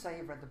 Just say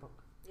you've read the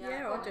book.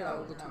 Yeah, I do that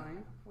all the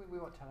time. We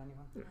won't tell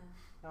anyone. Yeah.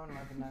 No one will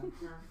ever know.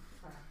 No.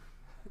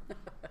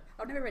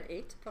 I've never read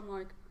it, but I'm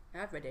like, I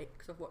have read it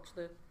because I've watched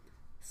the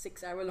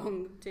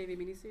 6-hour-long TV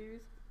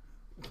miniseries.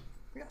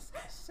 Yes,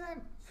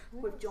 same.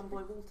 With John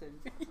Boy Walton.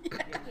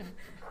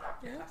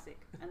 Yeah. Classic.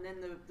 And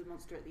then the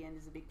monster at the end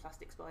is a big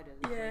plastic spider.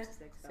 that Yeah, throws his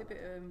legs it's a about.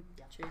 bit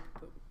Yeah. cheap,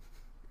 but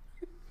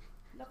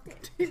Loved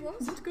it. it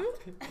was. It's good.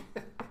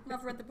 And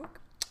I've read the book.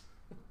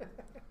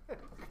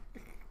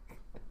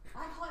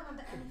 I can't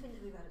remember anything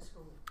that we read at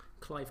school.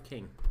 Clive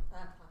King.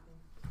 Clapping.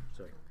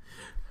 Sorry.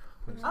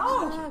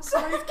 Oh,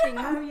 Clive King.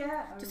 Oh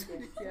yeah. Oh, Just-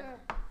 yeah. yeah.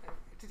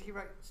 Did he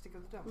write Stig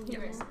of the Dump? He Yeah.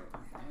 wrote Stig of the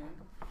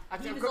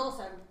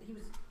Dump. He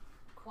was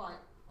quite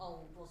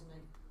old, wasn't he?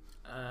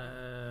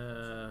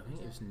 I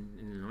think it was in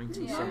the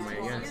 90s Yeah, somewhere.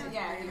 he Yeah. was.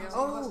 Yeah, he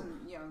Oh.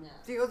 wasn't young. Yeah.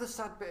 The other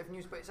sad bit of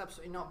news, but it's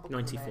absolutely not book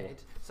 94.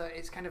 related. So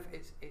it's kind of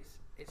it's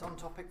on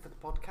topic for the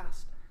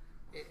podcast.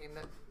 In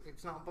that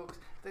it's not books.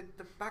 The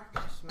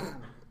Bagpuss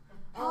Man,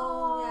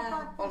 Oh, yeah.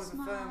 Bad Oliver Best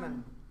Man.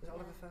 Furman. Is it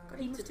Oliver Furman?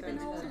 He must have been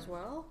old as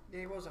well. Yeah,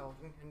 he was old,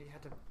 and he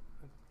had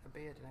a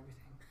beard and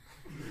everything.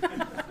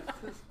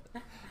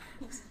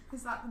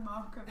 Is that the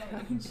mark of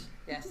age?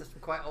 Yes, there's some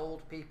quite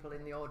old people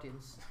in the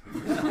audience.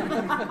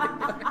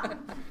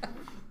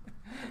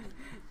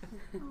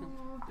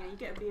 Oh. Yeah, you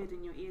get a beard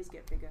and your ears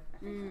get bigger. I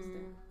think that's the.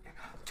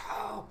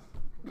 Oh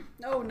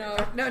Oh no.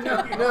 no!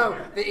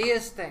 The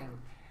ears thing.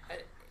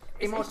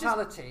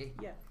 Immortality.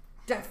 Yeah.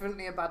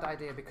 Definitely a bad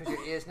idea because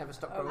your ears never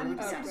stop Oh, growing.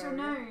 And so does your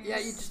nose. Yeah,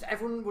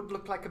 everyone would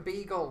look like a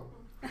beagle.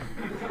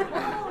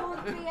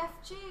 Oh,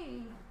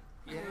 BFG.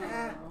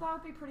 Yeah. That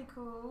would be pretty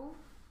cool.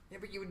 Yeah,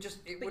 but you would just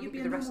it But wouldn't you'd be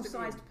be a the normal rest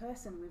of you. sized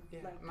person with Yeah,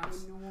 like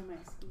mass. enormous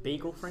ears.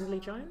 Beagle friendly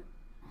giant?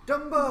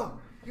 Dumbo!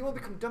 You all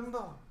become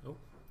Dumbo. Oh.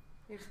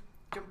 You're just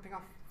jumping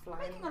off,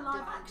 flying. Making a live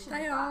gliding. action. They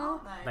of that, are.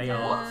 aren't they? They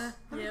Yeah. are.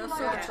 They're Yeah, I making saw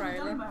live the action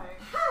trailer. Dumbo.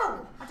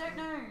 How? I don't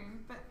know,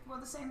 but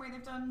the same way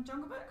they've done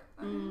Jungle Book.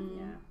 Mm.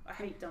 Yeah, I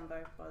hate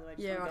Dumbo, by the way.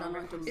 Yeah, Just I don't on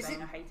like record Dumbo.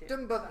 saying Is I hate it.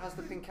 Dumbo that has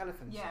the pink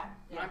elephant. Yeah.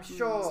 Yeah. I'm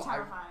sure It's I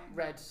terrifying.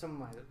 read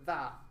somewhere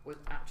that was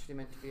actually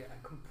meant to be a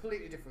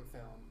completely different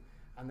film,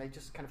 and they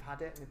just kind of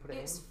had it and they put it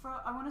It's in. from.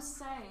 I want to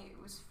say it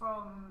was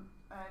from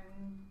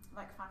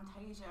like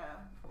Fantasia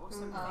or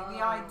something. Oh.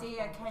 The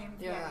idea came.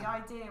 Yeah. The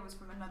idea was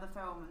from another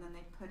film, and then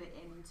they put it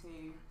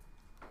into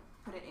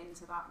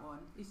that one.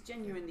 It's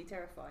genuinely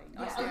terrifying.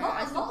 I Yeah. still, A I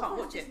lot still of can't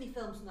those watch it. Disney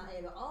films from that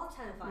era are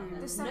terrifying. Mm.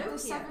 There's The Pinocchio.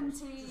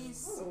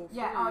 70s. Oh,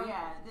 Yeah. funny. Oh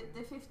yeah.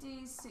 The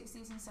 50s,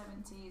 60s, and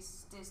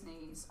 70s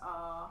Disneys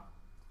are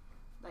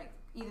like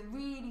either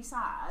really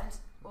sad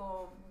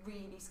or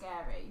really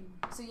scary.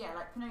 So yeah,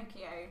 like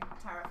Pinocchio,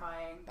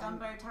 terrifying.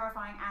 Dumbo,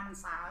 terrifying and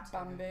sad.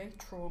 Bambi,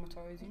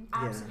 traumatising.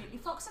 Absolutely.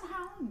 Fox and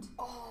Hound.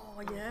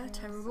 Oh yeah,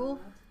 terrible.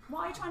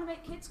 Why are you trying to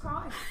make kids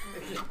cry?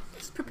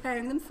 Just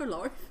preparing them for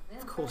life. Yeah.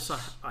 Of course, I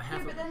Yeah,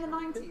 have. but then the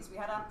 90s we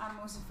had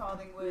Animals of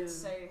Farthing Woods,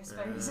 so I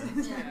suppose.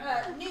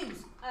 Yeah.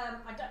 News. I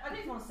don't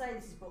even want to say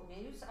this is book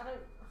news. I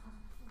don't.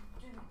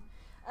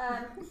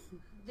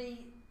 The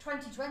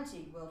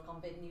 2020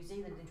 Worldcon bid, New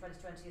Zealand in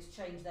 2020 has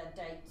changed their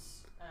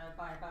dates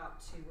by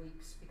about 2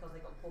 weeks because they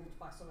got bumped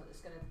by someone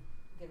that's going to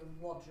give them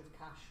wads of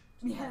cash.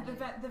 Yeah,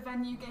 the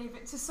venue gave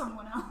it to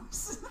someone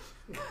else.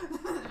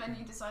 The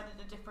venue decided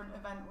a different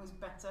event was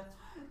better.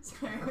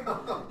 So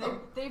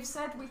they've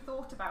said we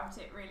thought about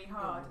it really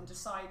hard and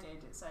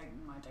decided. It's like,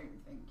 I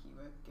don't think you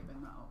were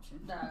given that option.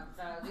 No.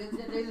 The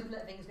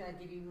other thing is going to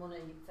give you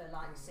money for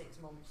like 6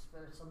 months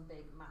for some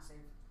big,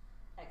 massive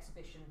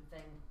exhibition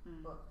thing.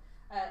 But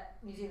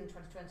New Zealand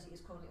 2020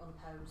 is currently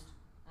unopposed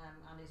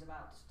and is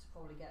about to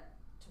probably get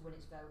to win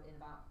its vote in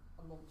about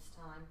a month's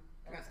time.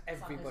 That's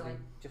everybody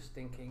just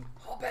thinking,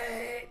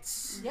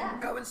 Hobbits! Yeah.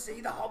 Go and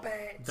see the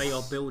Hobbits! They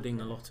are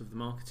building a lot of the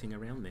marketing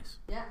around this.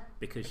 Yeah.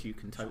 Because you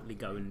can totally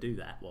go and do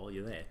that while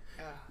you're there.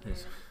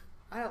 Yes.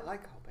 I don't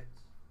like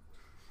Hobbits.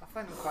 I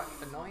find them quite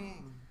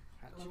annoying.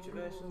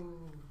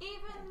 Controversial.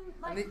 Even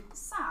like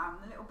Sam,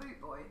 the little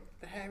boot boy.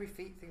 The hairy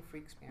feet thing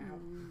freaks me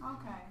out.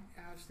 Okay.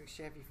 Yeah, I just think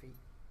shave your feet.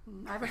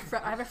 I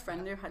have a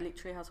friend who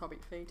literally has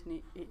hobbit feet,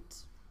 and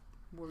it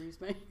worries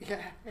me.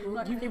 Yeah.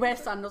 Like, he wears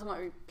sandals. I'm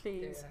like,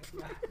 please.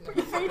 Yeah.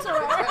 Your feet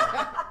are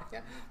right.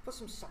 Yeah. Put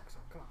some socks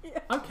on. Come on.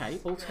 Yeah. Okay,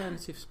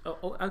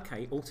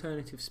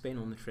 alternative spin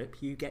on the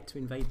trip. You get to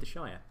invade the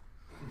Shire.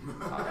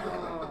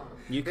 Oh.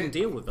 You can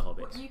deal with the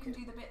hobbits. You can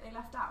do the bit they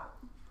left out.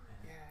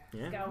 Yeah.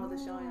 Yeah. Scour the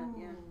Shire,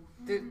 yeah.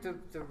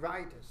 The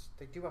riders,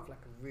 they do have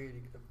like a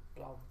really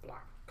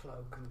black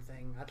cloak and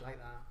thing. I'd like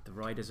that. The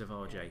Riders of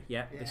RJ.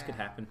 Yeah, this could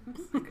happen.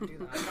 I could do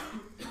that.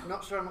 I'm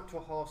not sure I'm up to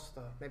a horse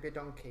though. Maybe a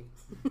donkey.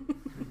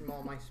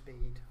 More my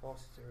speed.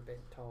 Horses are a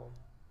bit tall.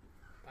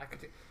 I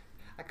could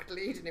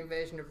lead an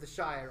invasion of the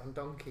Shire on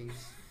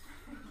donkeys.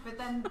 But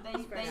then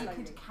they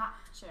could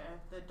capture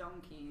the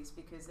donkeys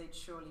because they'd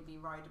surely be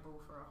rideable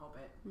for a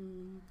hobbit.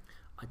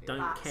 I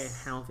don't care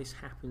how this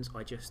happens.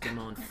 I just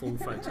demand full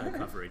photo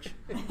coverage.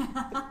 But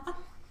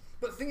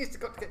the thing is, to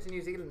get to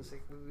New Zealand, so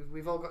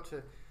we've all got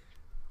to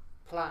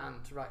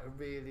plan to write a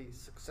really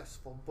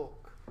successful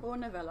book. Or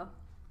novella.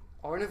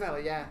 Or a novella,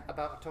 yeah,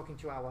 about a talking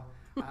to hour.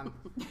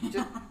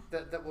 Just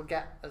that will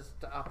get us,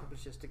 our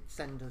publishers, to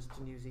send us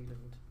to New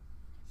Zealand.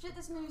 Shit,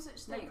 there's no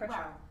such thing.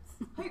 Well,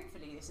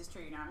 hopefully this is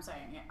true now I'm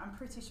saying it. I'm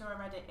pretty sure I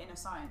read it in a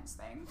science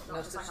thing,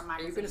 not just like a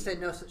magazine. Are you going to say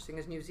no such thing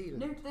as New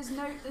Zealand? No, there's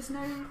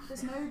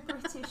no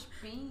British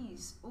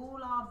bees.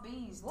 All our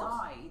bees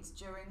died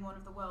during one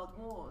of the world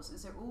wars, and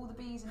so all the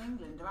bees in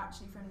England are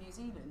actually from New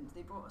Zealand.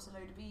 They brought us a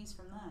load of bees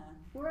from there.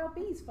 Were our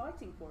bees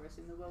fighting for us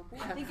in the World War?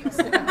 I think it was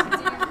something to do.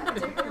 I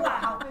don't know what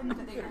happened,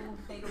 but they all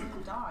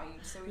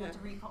died, so we had to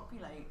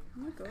repopulate.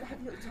 Oh my god. They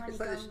had little tiny It's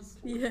like guns.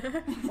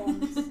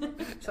 Bombs.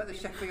 It's like the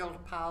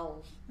Sheffield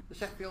Pals. The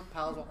Sheffield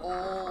Pals were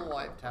all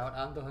wiped out,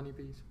 and the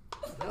honeybees.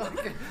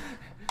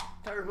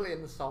 Terribly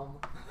in the Somme.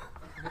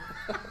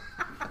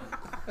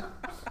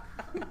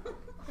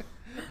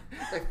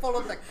 They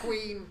followed the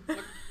Queen.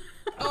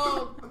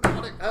 Oh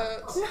God, it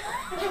hurts.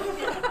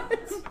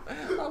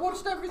 I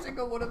watched every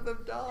single one of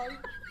them die.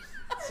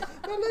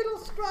 The little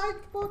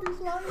striped body's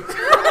lying.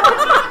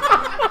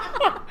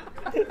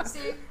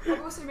 See,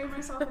 I've also made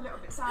myself a little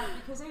bit sad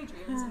because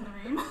Adrian's in the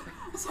room.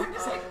 So I'm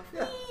just like,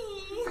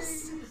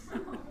 please.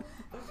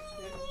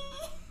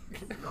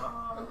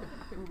 Oh.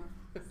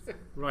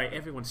 Right,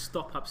 everyone,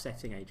 stop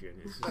upsetting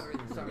Adrian. Sorry.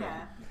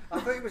 Yeah. I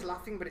thought he was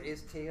laughing, but it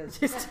is tears.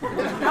 It's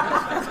definitely,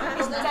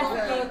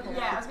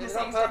 yeah, I was going to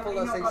say, it's purple,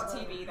 definitely not though, got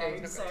TV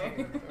though, so.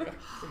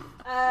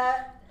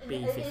 In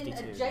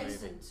B52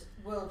 adjacent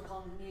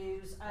Worldcon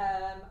news,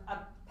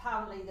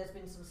 apparently there's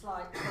been some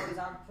slight stories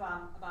out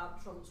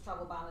about Trump's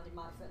travel ban and it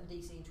might threaten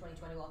DC in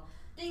 2021.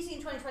 DC in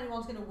 2021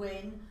 is going to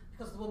win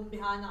because the woman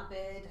behind that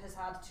bid has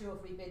had 2 or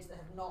 3 bids that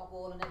have not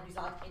won, and everybody's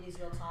like, it is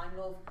your time,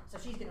 love. So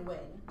she's going to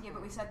win. Yeah,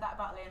 but we said that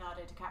about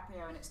Leonardo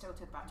DiCaprio and it still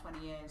took about 20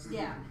 years.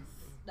 Yeah.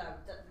 No,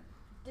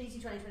 DC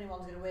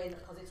 2021 is going to win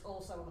because it's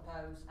also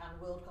unopposed, and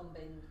Worldcon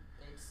bids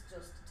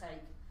just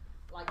take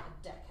like a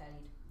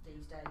decade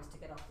these days to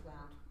get off the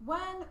ground.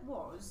 When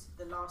was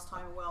the last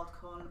time a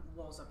Worldcon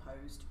was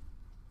opposed?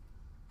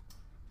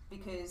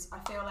 Because I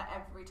feel like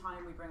every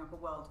time we bring up a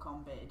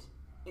Worldcon bid,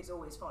 it's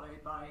always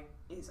followed by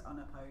is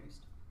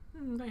unopposed.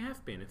 They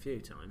have been a few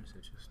times.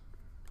 It's just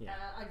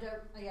I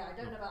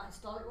don't know about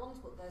historic ones,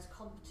 but there's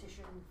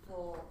competition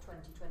for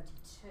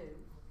 2022,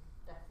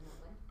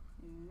 definitely,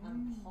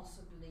 and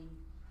possibly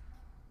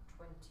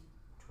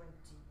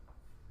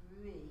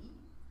 2023.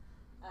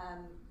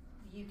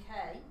 The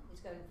UK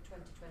is going for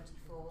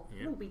 2024.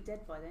 yeah. We'll be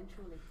dead by then,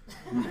 surely.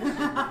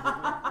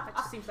 That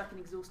just seems like an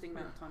exhausting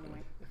amount of time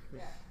away.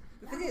 Yeah.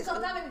 The thing is,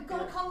 God damn it, we've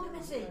got a con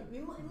committee.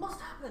 It must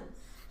happen.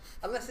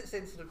 unless it's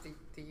in sort of the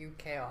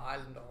UK or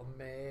Ireland or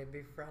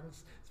maybe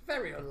France, it's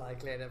very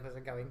unlikely any of us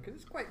are going because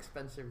it's quite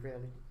expensive,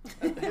 really.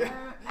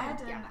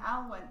 Ed and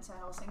Al went to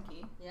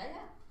Helsinki. Yeah.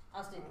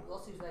 As did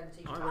Ross, who's wearing a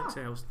t-shirt. I went to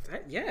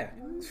Helsinki. Yeah.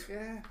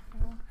 Yeah,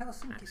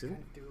 Helsinki's Excellent.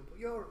 kind of doable.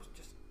 Europe's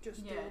just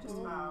Yeah, doable. just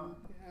about.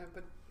 Yeah,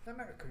 but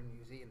America and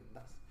New Zealand,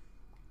 that's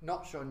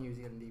not sure New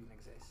Zealand even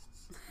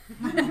exists.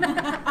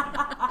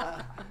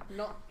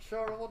 Not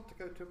sure I want to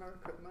go to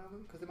America at the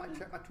moment because they might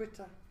check my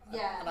Twitter.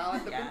 Yeah. And I'll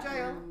end up in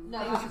jail.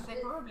 No,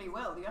 They probably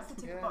will. You have to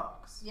tick a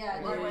box. Yeah,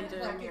 Yeah, they you do.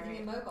 won't give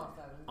you a mobile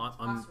phone and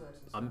passwords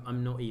and stuff.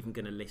 I'm not even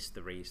going to list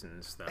the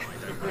reasons that I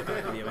don't want to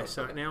go to the US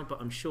right now, but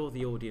I'm sure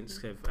the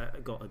audience have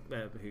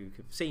who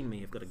have seen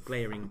me have got a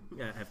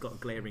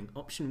glaring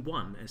option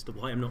 1 as to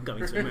why I'm not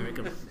going to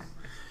America.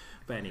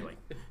 But anyway.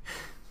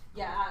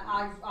 Yeah,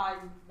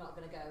 I'm not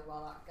going to go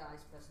while that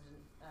guy's president,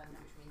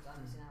 which means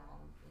I'm missing out on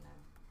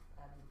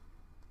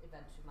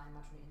events with my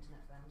imaginary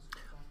internet friends.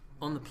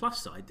 So. On the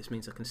plus side, this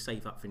means I can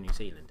save up for New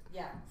Zealand.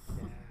 Yeah.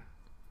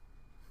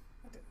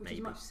 Which is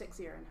much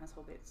sexier and has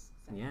hobbits.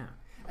 So. Yeah.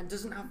 And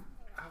doesn't have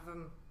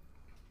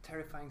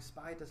terrifying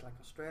spiders like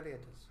Australia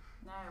does.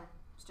 No,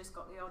 it's just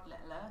got the odd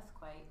little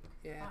earthquake.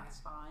 Yeah. That's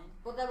fine.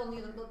 But they're on the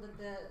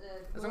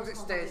As long as it north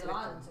stays of the little.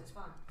 island, so it's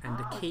fine. And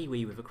a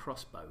Kiwi with a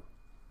crossbow.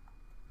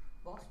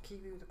 What?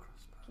 Kiwi with a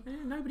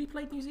crossbow. Nobody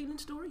played New Zealand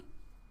Story?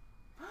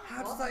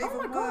 How does that Oh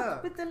even my work?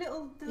 god, with the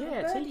little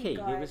birdie Tiki.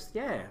 guy.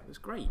 It was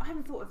great. I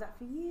haven't thought of that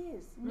for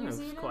years. No, New it's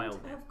Zealand quite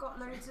old. have got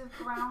loads of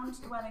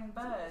ground-dwelling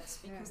birds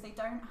because they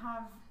don't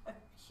have a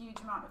huge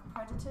amount of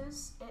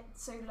predators.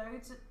 So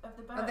loads of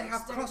the birds And they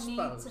have don't need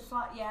crossbows. to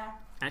fly. Yeah,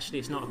 Actually,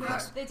 it's not a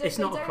crossbow. they don't, It's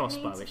not they a don't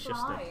crossbow. need to It's just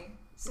a fly,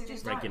 so they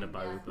regular don't.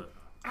 bow, yeah. but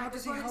How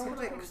does he hold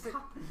it? 'Cause they-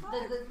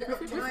 The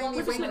got tiny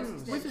with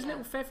wings. with his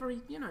little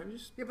feathery,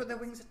 just Yeah, but their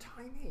wings are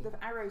tiny.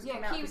 The arrows Yeah,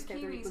 come out of his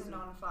feathery kiwis are bosom.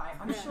 non-fly.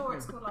 I'm sure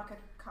it's called like a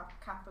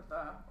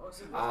capybara or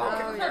something. Oh,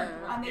 Oh,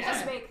 yeah. And they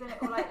just make the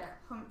little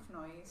hump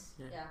noise.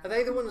 Yeah. Are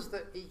they the ones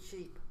that eat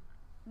sheep?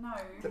 No,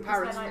 The because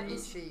parrots they're that like,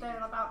 eat sheep. They're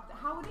about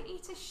how would it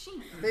eat a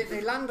sheep?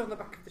 They land on the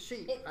back of the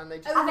sheep and they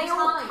just... And they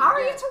all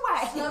carry it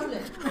away. Slowly.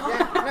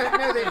 Yeah,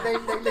 no, they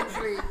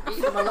literally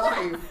eat them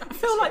alive. I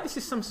feel like this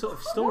is some sort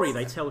of story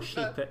they tell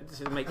sheep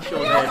to make sure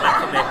they're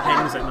back at their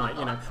pens at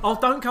night. Oh,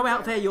 don't go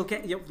out there! You'll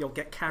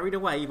get carried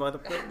away by the.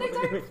 They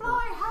don't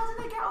fly. How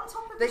do they get on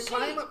top of They the sheep?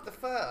 climb up the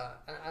fur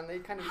and they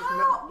kind of just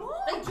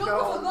What? They jump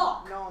off a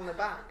rock. gnaw on their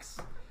backs.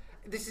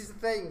 This is the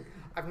thing.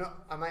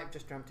 I might have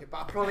just dreamt it,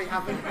 but I probably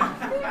haven't.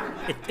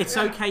 It's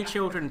okay,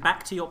 children.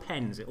 Back to your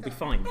pens. It'll be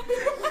fine.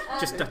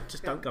 Just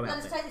don't go out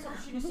Let's there. take this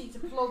opportunity to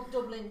plug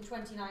Dublin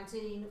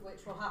 2019,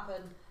 which will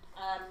happen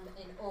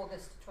in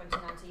August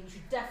 2019. You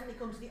should definitely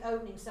come to the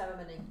opening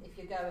ceremony if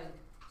you're going.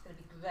 It's going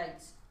to be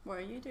great. What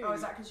are you doing? Oh,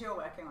 is that because you're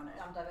working on it?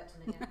 I'm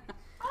directing it, yeah.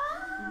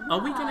 Are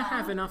we going to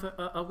have another?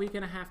 Are we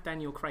going to have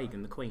Daniel Craig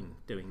and the Queen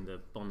doing the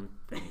Bond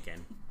thing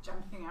again?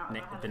 Jumping out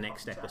of The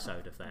next helicopter.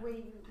 episode of that.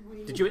 We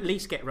Did you at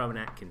least get Rowan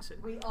Atkinson?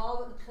 We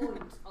are at the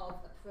point of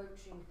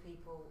approaching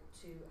people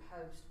to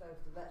host both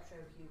the retro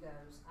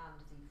Hugos and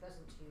the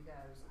present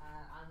Hugos,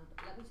 and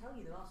let me tell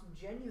you, there are some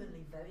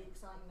genuinely very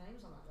exciting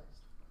names on that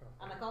list.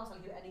 And I can't tell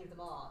you who any of them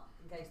are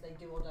in case they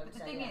do or don't But the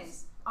say thing yes.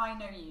 is, I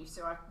know you,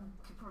 so I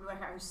could probably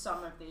work out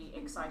some of the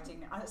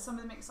exciting. Some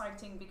of them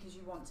exciting because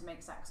you want to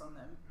make sex on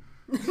them.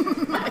 No,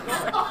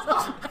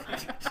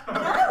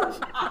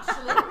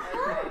 actually.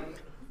 Okay.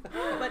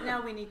 But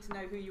now we need to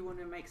know who you want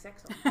to make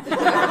sex on.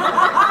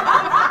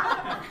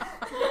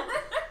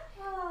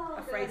 Oh,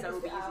 A phrase I will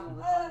be using all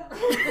the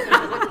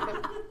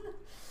time.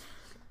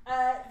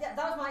 Yeah,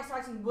 that was my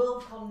exciting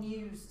WorldCon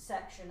news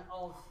section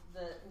of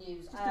the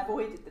news. Just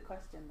avoided the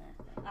question there.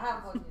 I have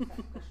avoided the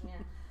question,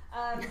 yeah.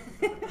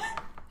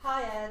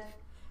 Hi, Ed.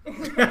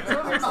 It's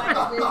almost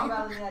like Really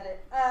well in the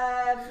edit.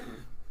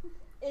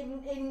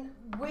 In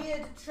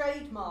weird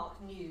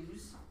trademark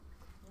news,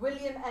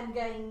 William M.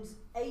 Gaines'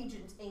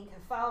 Agent Inc.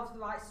 have filed for the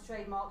rights to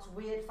trademarks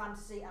Weird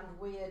Fantasy and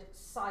Weird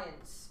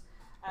Science.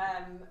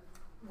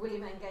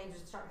 William M. Gaines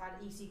was the track behind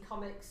EC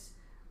Comics,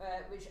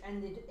 which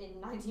ended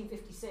in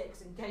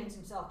 1956, and Gaines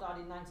himself died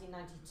in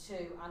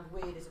 1992, and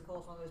Weird is of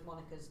course one of those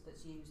monikers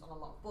that's used on a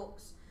lot of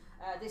books.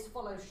 This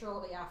follows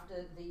shortly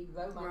after the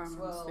Romance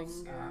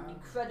World's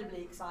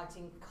incredibly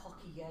exciting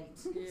Cockygate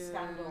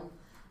scandal,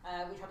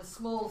 which had a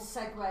small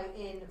segue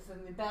in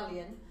from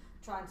Rebellion,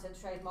 trying to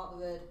trademark the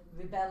word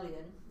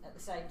rebellion at the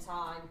same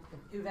time,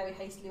 who very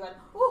hastily went,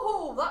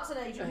 oh, that's an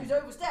agent who's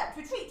overstepped,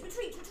 retreat,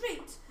 retreat,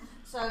 retreat.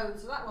 So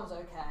that one's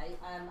okay,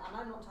 and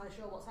I'm not entirely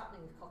sure what's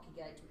happening with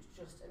Cockygate, which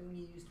just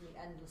amused me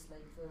endlessly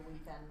for a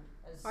weekend.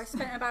 I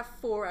spent about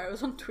 4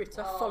 hours on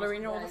Twitter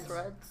following all the great.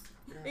 threads.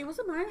 It was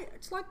amazing.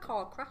 It's like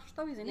car crash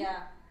though, isn't it?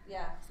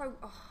 Yeah. So,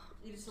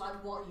 You're just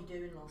like, what are you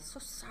doing, love?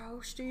 it's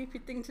so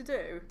stupid thing to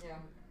do. Yeah.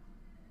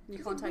 You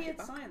It's can't take weird it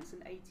back. science in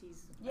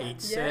 80s. Yeah.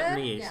 It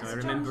certainly is. Yeah. I It's a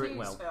remember John it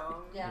well. Hughes film.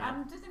 Yeah.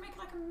 And did they make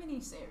like a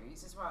mini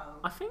series as well?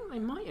 I think they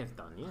might have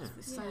done, yeah.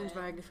 It sounds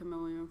vaguely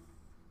familiar.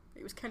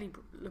 It was Kelly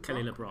LeBrock.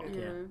 Kelly LeBrock,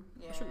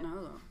 yeah. I shouldn't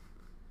know that.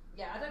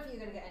 Yeah, I don't think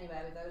you're going to get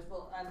anywhere with those,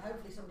 but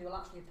hopefully somebody will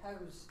actually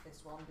oppose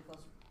this one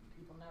because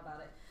people know about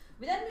it.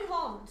 We then move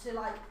on to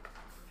like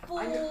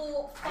I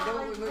know what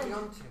we're moving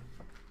on to.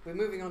 We're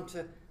moving on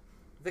to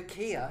the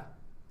Kia,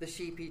 the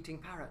sheep-eating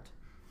parrot.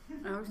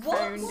 I What?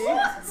 found it.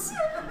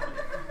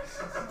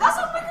 That's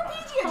on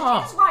Wikipedia. Did you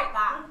just write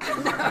that?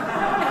 We've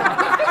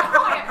been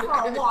quiet for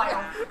a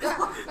while.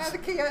 Now the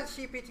Kia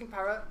sheep-eating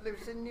parrot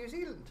lives in New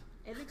Zealand.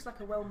 It looks like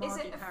a Is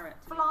well-mardy it a parrot.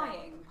 to be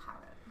flying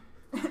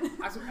parrot?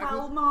 I've-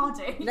 Well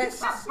mardy.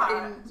 Nests That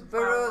parrot in is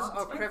burrows well or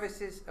mardy.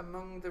 crevices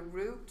among the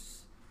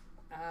roots.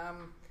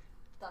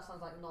 That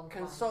sounds like non.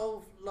 Can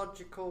solve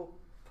logical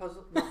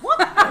puzzles. They're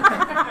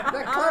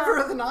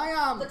cleverer than I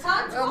am. The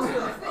time's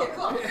crossed 3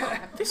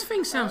 o'clock. This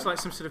thing sounds like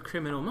some sort of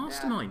criminal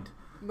mastermind.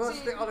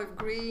 Mostly olive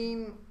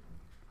green.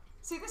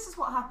 See, this is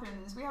what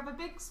happens. We have a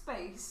big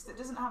space that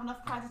doesn't have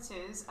enough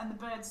predators, and the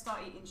birds start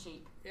eating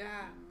sheep.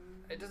 Yeah.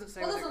 It doesn't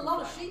say. Well, what there's a they lot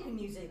can of fly. sheep in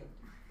New Zealand.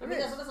 I There mean,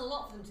 is. there's a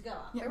lot for them to go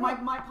at. Yeah, They my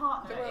won't-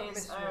 partner they won't is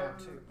miss one or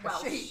two. A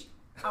Welsh, sheep.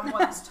 and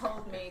once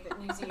told me that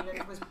New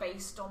Zealand was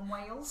based on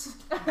Wales.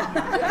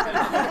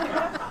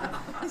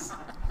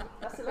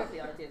 That's a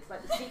lovely idea. It's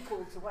like the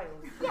sequel to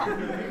Wales.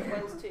 Yeah.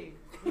 Wales 2.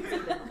 New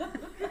Zealand.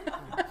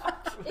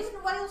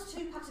 Isn't Wales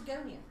 2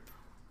 Patagonia?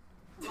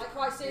 Like,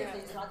 quite seriously,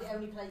 it's like the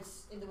only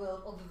place in the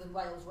world other than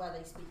Wales where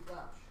they speak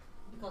Welsh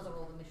because of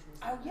all the missionaries.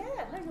 Oh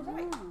yeah, no, you're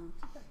right.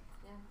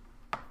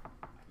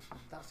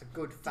 That's a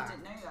good fact.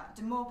 Didn't know that.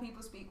 Do more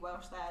people speak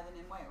Welsh there than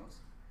in Wales?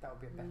 That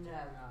would be a better. No.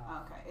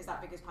 Oh, okay. Is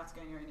that because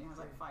Patagonia only has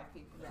like 5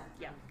 people there?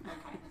 Yeah.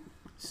 Okay.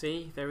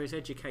 See, there is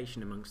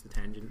education amongst the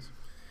tangents.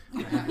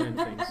 I've learned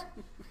things.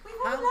 We've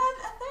all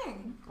learned a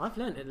thing. I've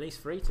learned at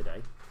least 3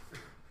 today.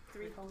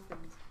 3 whole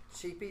things.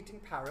 Sheep eating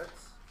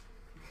parrots.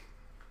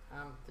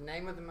 The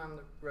name of the man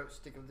that wrote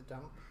Stick of the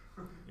Dump.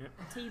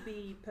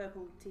 TB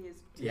Purple Tears.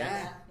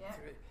 Yeah. Yeah.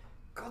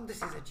 God, this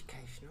is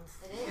educational.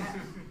 It is. Yeah.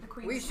 The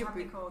Queen We doesn't should have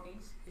any be-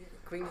 corgis. The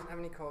Queen doesn't have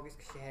any corgis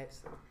because she hates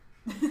them.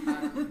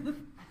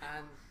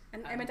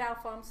 And Emmerdale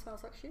Farm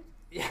smells like shit.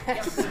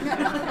 Yes. But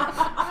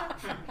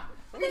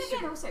then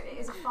again, also, it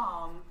is a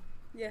farm,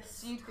 Yes.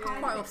 so you'd yeah.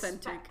 kind Quite of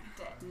authentic. expect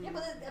it. Yeah,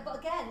 but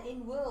again,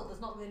 in world,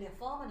 there's not really a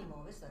farm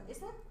anymore, is there? Is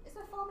there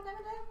a farm in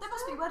Emmerdale? There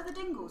must be. Where do the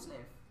Dingles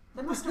live?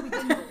 There must still be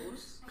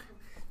Dingles.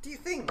 Do you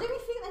think? Do we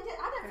think they did?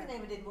 I don't think they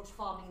ever did much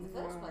farming in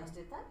the first place,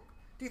 did they?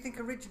 Do you think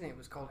originally it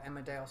was called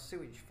Emmerdale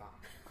Sewage Farm?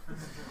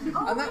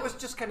 Oh, And that was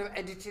just kind of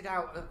edited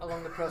out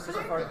along the process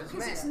before it was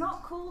because made. it's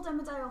not called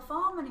Emmerdale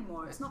Farm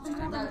anymore. It's not been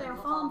called No, Emmerdale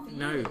not Farm for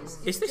No. years. Is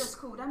It's this- just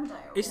called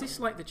Emmerdale. Is this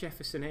like the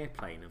Jefferson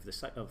airplane of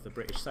the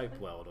British soap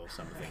world or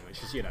something,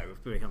 which is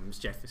becomes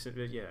Jefferson,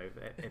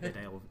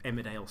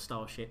 Emmerdale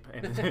Starship,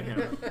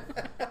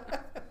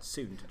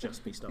 soon to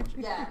just be Starship.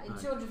 Yeah, in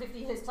 250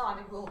 years' time,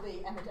 it will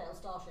be Emmerdale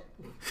Starship.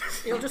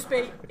 It'll just be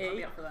I'll be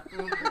E. up for that.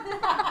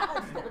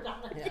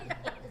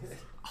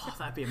 Oh,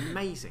 that'd be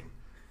amazing.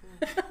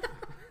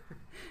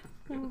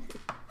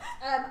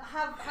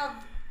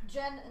 Have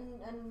Jen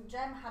and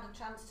Jem had a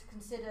chance to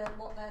consider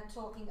what their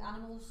talking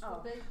animals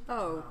would be?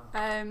 Oh,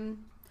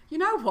 you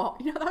know what?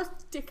 You know those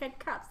dickhead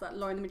cats that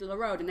lie in the middle of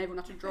the road and everyone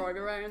has to drive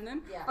around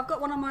them? Yeah. I've got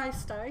one on my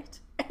estate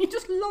and he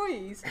just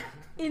lies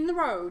in the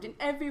road and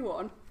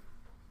everyone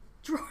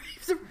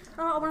drives around.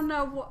 I want to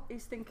know what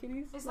he's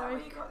thinking. Is that where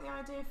you got the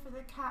idea for the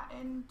cat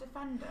in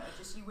Defender?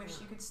 Just you wish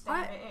you could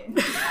stave it in?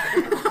 No,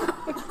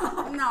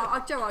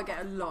 I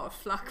get a lot of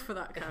flack for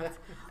that cat.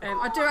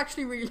 I do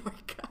actually really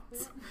like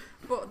cats,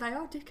 but they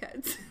are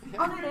dickheads.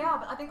 Oh no, they are,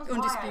 but I think that's why I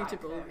like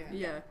Undisputable, them.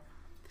 yeah.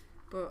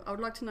 But I would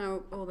like to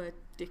know all their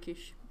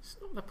dickish. It's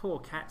not the poor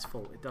cat's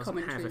fault. It doesn't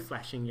have Commentary. a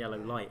flashing yellow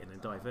light and a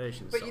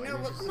diversion But sign. you know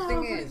It's what just- the No,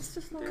 thing but is? it's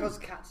just like- Because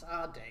cats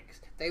are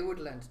dicks, they would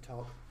learn to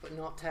talk, but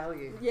not tell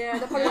you. Yeah,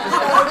 they're probably just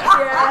like,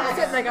 yeah, that's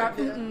it, they go,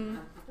 mm.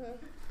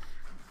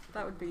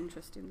 That would be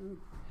interesting though.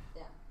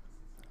 Yeah.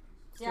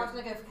 See, I was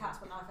going to go for cats,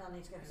 but now I feel I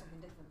need to go for something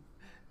different.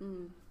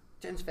 Mm.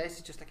 Jen's face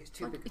is just like it's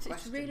too big a It's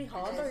question. really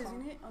hard It though, is.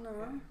 isn't it? I know.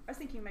 I was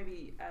thinking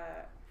maybe,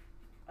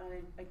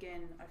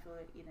 again, I feel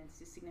like,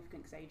 this is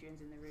significant because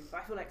Adrian's in the room, but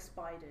I feel like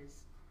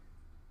spiders,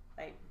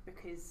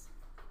 because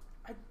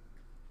I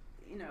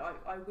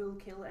will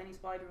kill any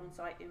spider on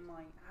sight in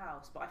my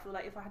house, but I feel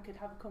like if I could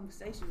have a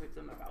conversation with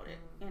them about it,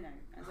 and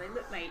say,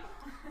 look mate,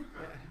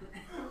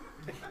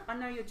 I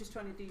know you're just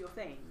trying to do your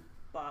thing,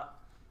 but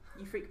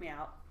you freak me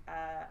out,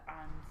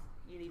 and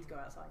you need to go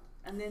outside.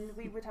 And then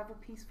we would have a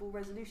peaceful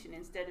resolution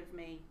instead of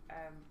me.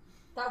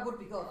 That would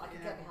be good. I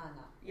could get behind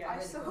that. Yeah, I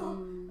really saw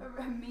good.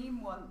 a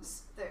meme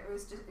once that it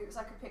was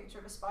like a picture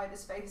of a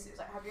spider's face. It was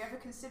like, have you ever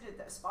considered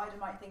that a spider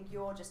might think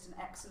you're just an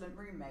excellent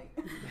roommate?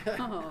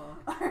 Oh.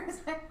 I was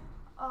like,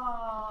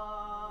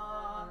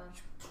 aww.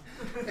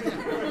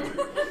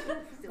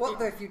 What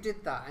though if you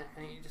did that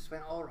and you just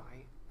went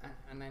alright,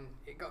 and then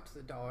it got to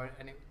the door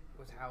and it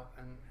was out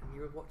and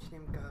you were watching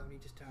him go and he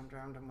just turned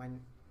around and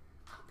went,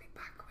 I'll be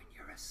back when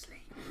you're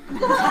asleep.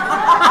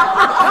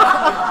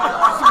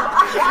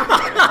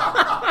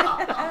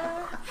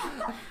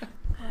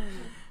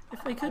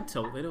 If they could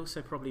talk, they'd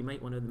also probably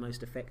make one of the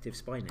most effective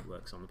spy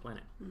networks on the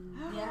planet.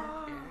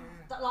 Yeah.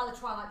 That, like the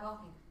Twilight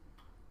barking.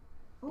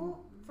 Oh,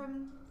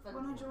 from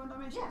 101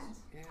 Dimensions?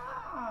 Yeah.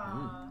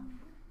 Ah.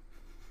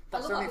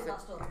 That's I only love if that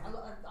it- story. I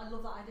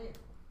love that idea.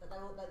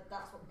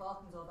 That's what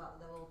barking's all about.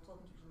 That they're all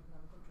talking to each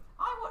other from another country.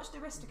 I watched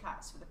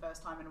Aristocats for the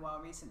first time in a while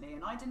recently,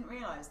 and I didn't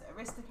realise that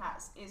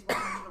Aristocats is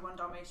 101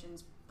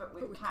 Dalmatians, but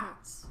with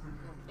cats.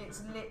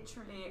 It's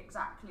literally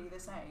exactly the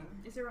same.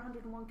 Is there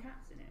 101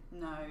 cats in it?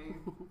 No,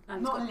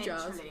 And not it's got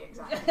jazz. literally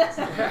exactly the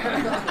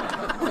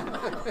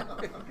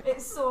same.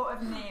 It's sort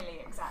of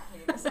nearly exactly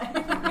the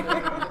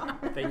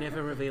same. They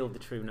never revealed the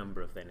true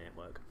number of their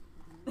network.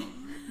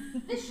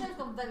 This show's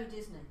gone very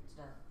Disney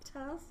today. It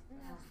has.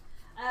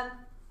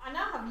 I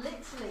now have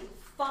literally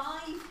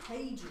 5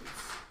 pages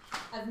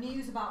of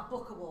news about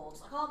book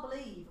awards. I can't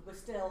believe we're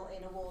still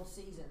in award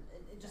season.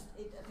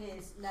 It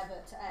appears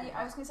never to end. Yeah,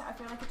 I was going to say, I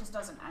feel like it just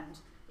doesn't end.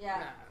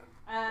 Yeah.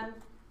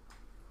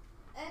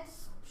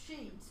 Ed's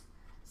sheet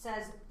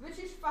says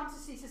British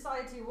Fantasy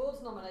Society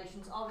Awards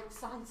nominations are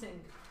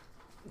exciting.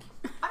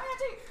 I mean, I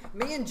do.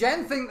 Me and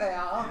Jen think they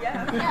are.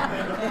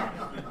 Yeah.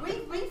 We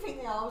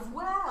think they are as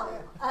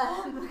well,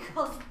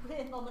 because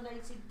we're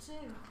nominated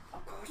too.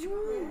 Of course you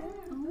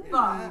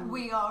are. But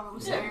we are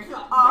also,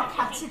 our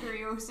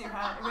category also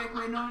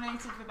we're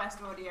nominated for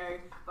Best Audio,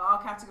 but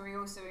our category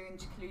also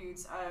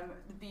includes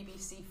the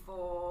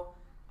BBC4,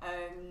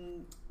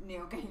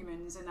 Neil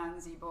Gaiman's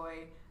Anansi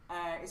Boy.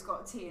 It's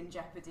got Tea and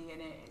Jeopardy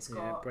in it. It's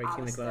got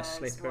Breaking the Glass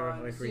Slipper,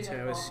 Ivory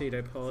Towers,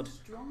 Pseudopod.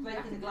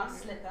 Breaking the Glass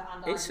Slipper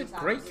and It's a Ivory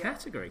great Towers.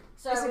 category.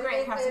 So it's a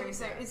great category.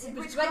 So it's it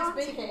was which great to can't-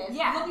 be here.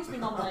 Yeah. Lovely to be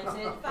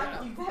nominated.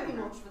 Thank you very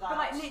much for that. But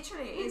like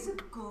literally, it is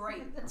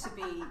great to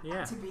be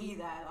Yeah. to be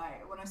there.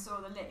 Like when I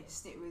saw the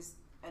list, it was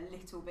a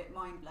little bit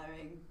mind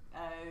blowing.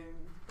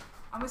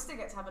 And we still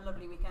get to have a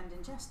lovely weekend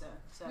in Chester.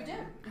 So We do.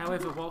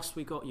 However, whilst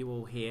we got you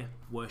all here,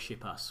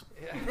 worship us.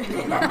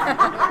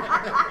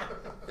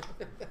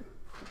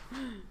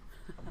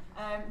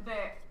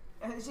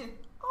 But it's just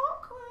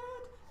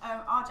awkward.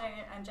 RJ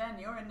and Jen,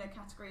 you're in the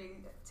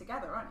category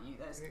together, aren't you?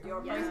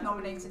 You're both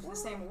nominated for the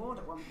same award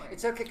at one point.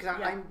 It's okay because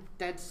I'm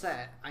dead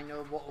set. I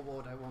know what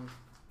award I want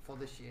for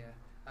this year.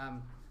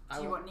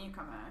 Do you want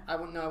newcomer? I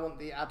want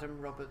the Adam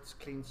Roberts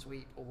Clean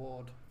Sweep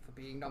Award for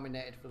being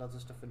nominated for lots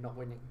of stuff and not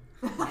winning.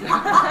 That's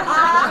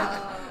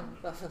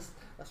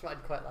what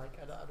I'd quite like.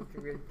 I'd be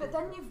really But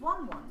then you've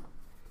won one.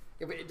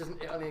 Yeah, but it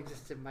doesn't. It only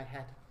exists in my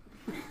head.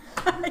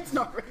 It's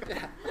not really.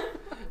 Yeah.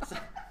 So,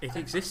 It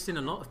exists in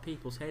a lot of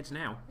people's heads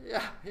now.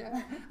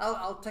 yeah.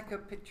 I'll take a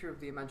picture of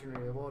the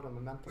imaginary award on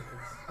the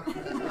mantelpiece. At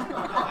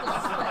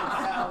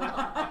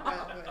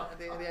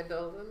the end,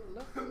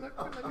 look.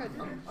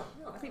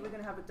 I think we're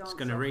going to have a dance. It's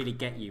going to really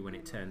get you when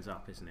it turns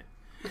up, isn't it?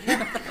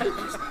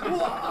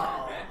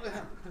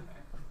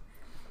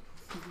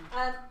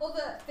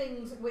 Other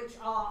things which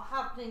are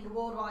happening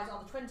award-wise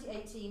are the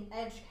 2018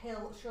 Edge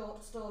Hill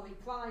Short Story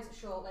Prize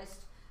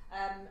shortlist,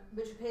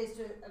 which appears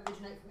to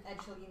originate from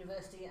Edge Hill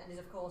University and is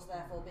of course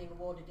therefore being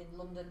awarded in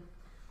London,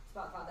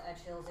 despite the fact that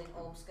Edge Hill's in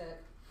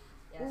Ormskirk.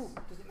 Yes. Ooh,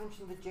 does it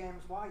mention the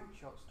James White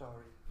short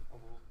story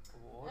award?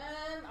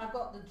 I've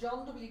got the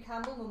John W.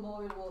 Campbell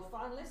Memorial Award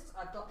finalists.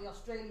 I've got the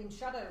Australian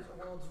Shadows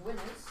Awards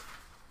winners.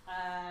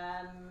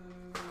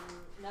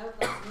 No,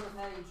 that's another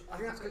page. I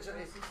think that's good.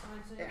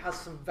 It has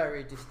some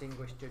very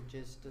distinguished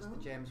judges. Does the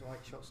James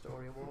White Short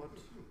Story Award?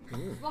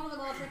 One of them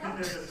are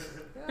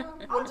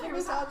RJ,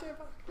 was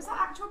that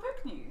actual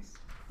book news?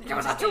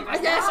 Yes,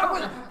 I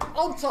was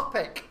on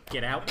topic.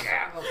 Get out.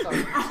 Oh,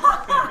 sorry.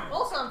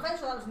 Also, I'm very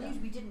sure that was news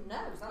we didn't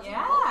know. So that's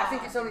Yeah. I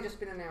think it's only just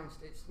been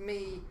announced. It's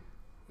me,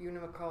 Una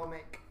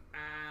McCormick,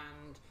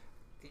 and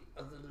the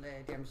other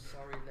lady. I'm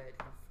sorry, lady.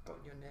 I've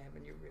forgotten your name,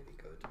 and you're really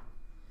good.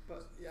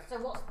 But yeah, So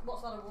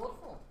what's that award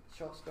for?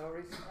 short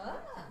stories. Ah.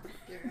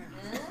 Yeah.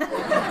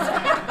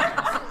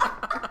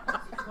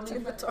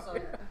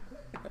 Sorry.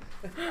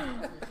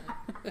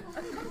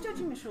 I'm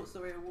judging the short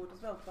story award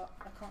as well, but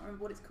I can't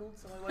remember what it's called,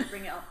 so I won't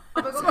bring it up.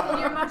 Oh my god, can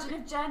you imagine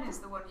if Jen is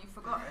the one you've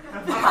forgotten?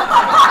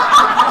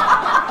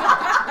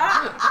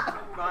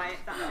 Right,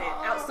 that's it.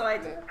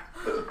 Outside.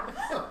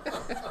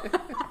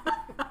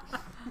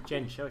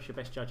 Jen, show us your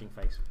best judging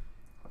face.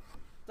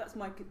 That's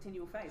my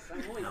continual face.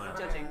 I'm always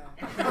judging.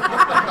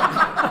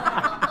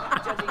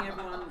 Judging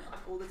everyone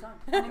all the time.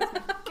 And it's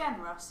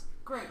again, Russ.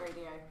 Great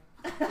radio.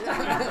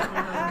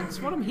 That's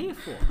what I'm here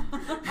for.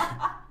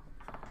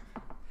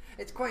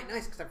 It's quite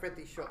nice because I've read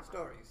these short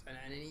stories, and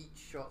in each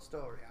short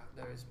story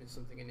there has been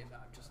something in it that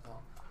I've just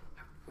thought,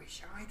 I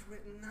wish I'd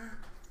written that.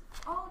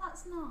 Oh,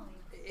 that's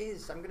nice. It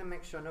is. I'm going to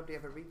make sure nobody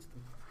ever reads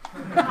them.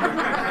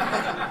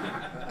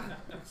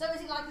 So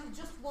is it like is it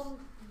just one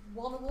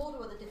award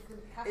or are there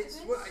different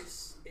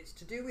categories? It's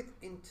to do with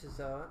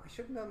Interzone. I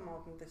should know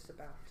more than this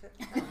about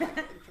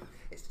it.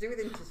 It's to do with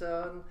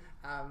Interzone,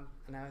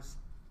 and I was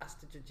asked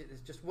to judge it.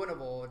 There's just one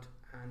award,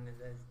 and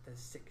there's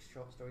 6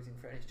 short stories in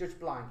front. It's judged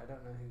blind. I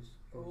don't know who's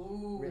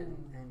written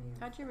any.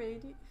 How'd you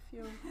read it? If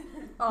you?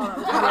 Oh, that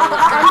was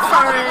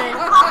weird.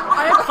 I'm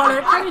sorry.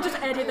 I apologize. Can you just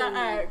edit that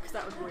out? Because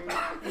that was weird.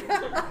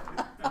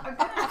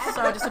 I'm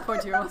so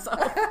disappointed in myself.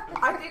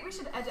 I think we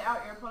should edit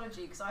out your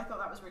apology because I thought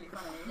that was really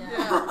funny.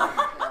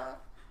 Yeah.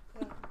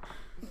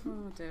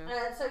 Oh dear.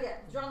 So yeah,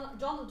 John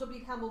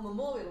W. Campbell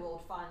Memorial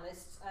Award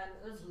finalists.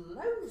 There's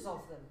loads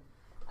of them,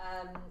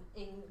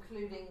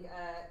 including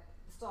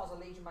Stars of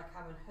Legion by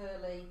Cameron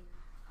Hurley,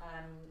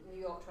 New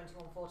York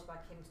 2140 by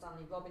Kim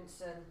Stanley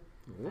Robinson.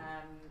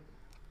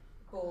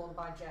 Born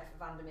by Jeff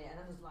Vandermeer, and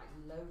then there's like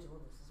loads of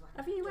others. Like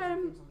have you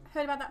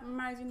heard about that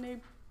amazing new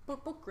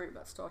book group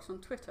that started on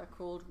Twitter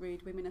called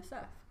Read Women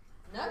SF?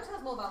 No, tell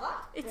us more about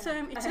that. It's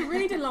it's a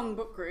read along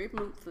book group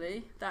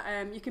monthly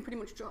that you can pretty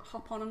much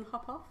hop on and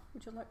hop off,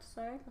 which I'd like to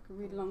say, like a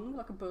read along,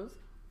 like a buzz.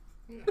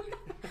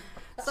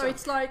 So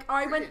it's like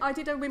I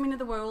did a Women of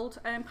the World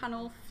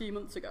panel a few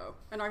months ago,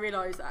 and I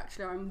realised that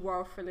actually I'm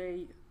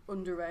woefully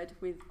underread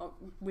with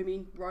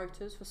women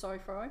writers for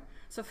sci-fi.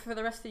 So for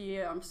the rest of the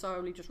year, I'm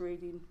solely just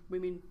reading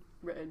women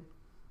written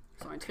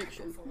science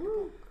fiction.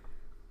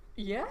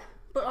 Yeah,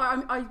 but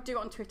I do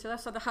it on Twitter.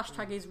 So the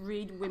hashtag is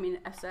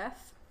ReadWomenSF,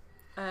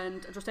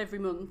 and just every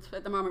month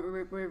at the moment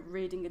we're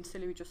reading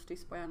Ancillary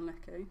Justice by Anne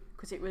Leckie,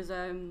 because it was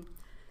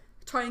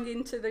tying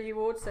into the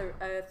awards. So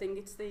I think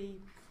it's the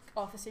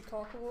Arthur C.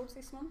 Clarke Awards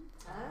this month.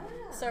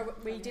 So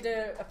we did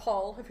a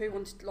poll of who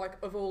wanted, like,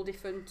 of all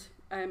different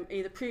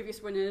either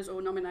previous winners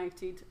or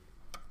nominated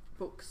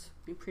books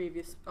in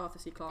previous Arthur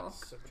C. Clarke.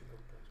 That's such a good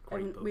book.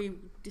 And we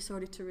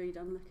decided to read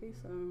Anne Leckie.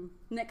 So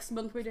next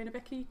month we're doing a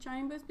Becky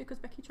Chambers, because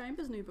Becky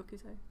Chambers' new book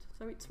is out.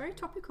 So it's very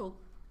topical.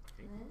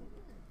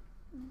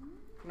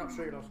 I'm not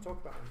sure you're allowed to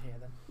talk about it in here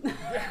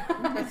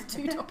then. It's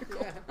too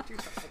topical. Too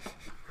topical.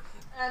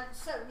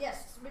 So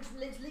yes, which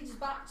leads us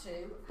back to,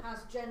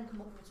 has Jen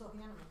come up with a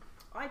talking animal?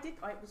 I did.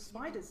 It was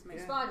spiders.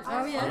 Maybe. Spiders.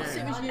 Oh yes,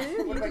 it was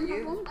you. What about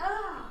you?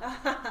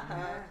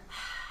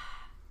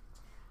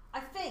 I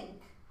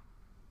think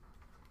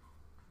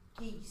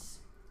geese.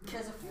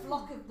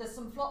 There's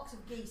some flocks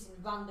of geese in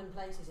random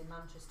places in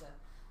Manchester.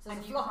 So there's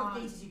And a you flock of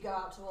can't- geese as you go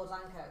out towards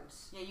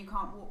Ancoats. Yeah, you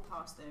can't walk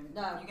past them.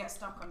 No. You get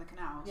stuck on the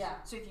canals. Yeah.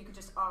 So if you could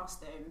just ask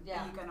them,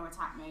 Yeah. are you going to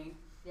attack me?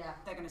 Yeah,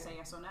 They're going to say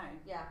yes or no.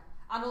 yeah.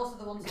 And also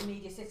the ones in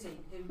Media City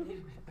who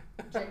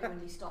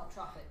genuinely stop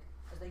traffic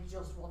as they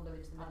just wander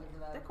into the middle of the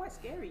road. They're quite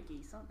scary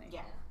geese, aren't they?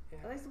 Yeah.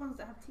 Are those the ones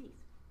that have teeth?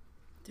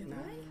 Do No.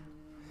 they?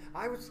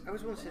 I was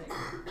once in a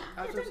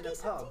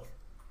pub.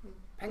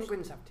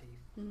 Penguins have teeth.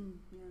 Yeah.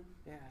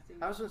 Yeah.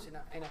 I was once in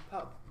a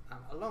pub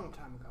a long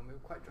time ago, and we were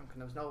quite drunk, and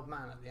there was an old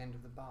man at the end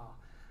of the bar,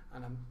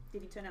 and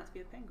Did he turn out to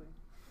be a penguin?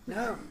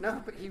 no,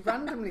 but he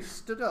randomly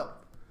stood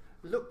up,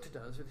 looked at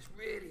us with this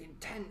really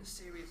intense,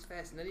 serious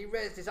face, and then he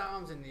raised his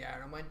arms in the air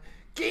and went,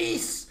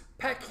 "Geese,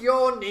 peck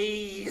your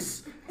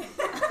knees!"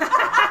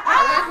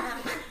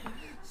 And then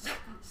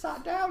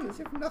sat down as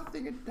if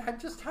nothing had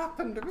just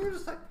happened, and we were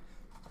just like,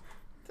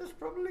 "That's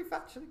probably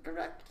factually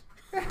correct."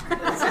 Thank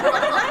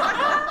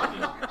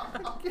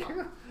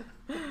you.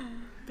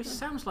 This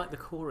sounds like the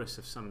chorus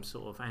of some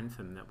sort of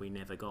anthem that we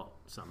never got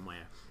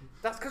somewhere.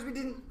 That's because we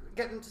didn't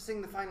get them to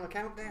sing the final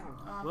countdown.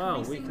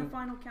 Well, can we we sing can- the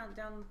final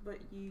countdown, but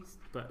use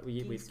But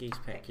with geese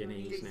peck your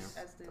knees now.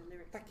 as the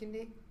lyrics? Peck your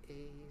knees.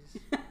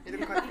 It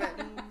didn't quite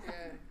fit.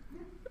 Yeah.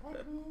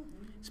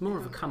 It's more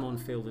of a come on,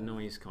 feel the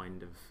noise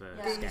kind of Yeah.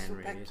 Geese scan, will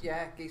really, peck, isn't it?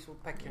 yeah, geese will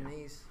peck your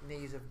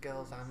knees of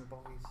girls and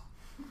boys.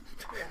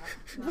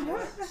 Did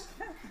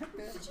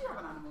you have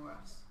an animal,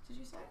 Russ? Did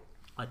you say?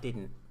 I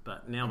didn't,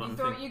 but now that You I'm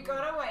thought thinking, you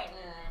got away.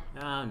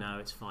 oh no,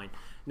 it's fine.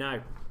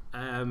 No,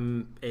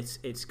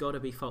 it's got to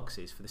be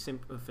foxes for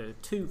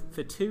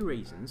two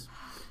reasons.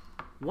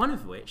 One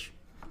of which,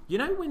 you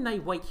know, when they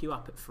wake you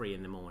up at 3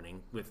 in the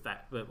morning with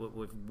that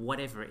with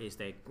whatever it is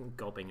they're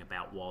gobbing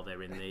about while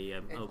they're in the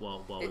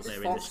while It's they're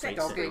in the fox streets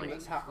at dogging night.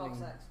 that's happening.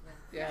 Fox X,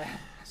 Yeah.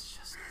 It's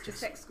The just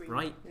sex screen.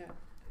 right. Yeah.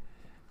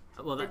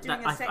 Well, They're that, doing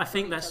that, a I sex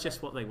think with that's each just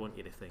other. what they want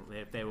you to think.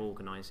 They're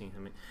organising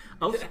something.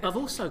 I've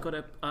also got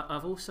a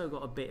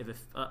bit of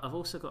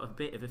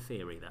a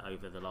theory that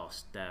over the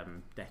last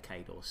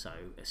decade or so,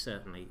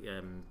 certainly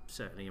at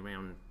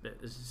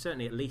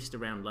least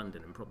around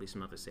London and probably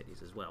some other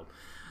cities as well,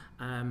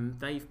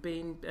 they've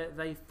been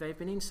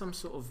in some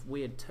sort of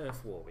weird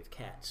turf war with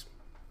cats.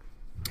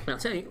 And I'll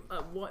tell you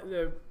what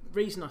the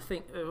reason I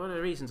think. One of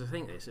the reasons I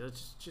think this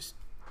is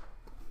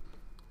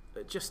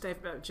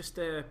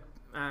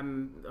I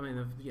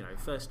mean, you know,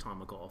 first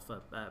time I got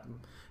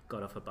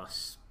off a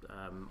bus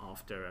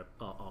after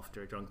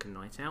a drunken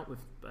night out with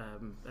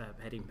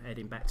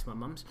heading back to my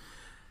mum's.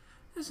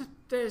 There's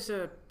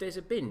a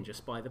bin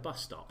just by the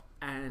bus stop,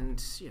 and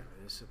you know,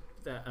 there's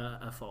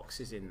a fox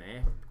is in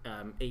there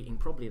eating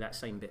probably that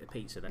same bit of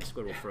pizza that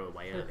squirrel threw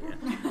away earlier,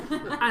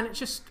 and it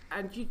just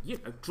you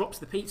know, drops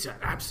the pizza,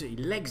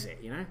 absolutely legs it.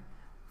 You know,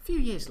 a few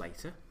years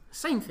later.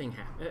 Same thing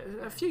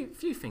happened. A few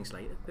things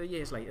later,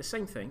 years later,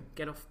 same thing.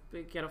 Get off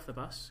the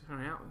bus,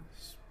 run out.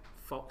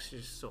 Fox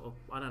just sort of,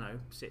 I don't know,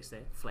 sits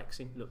there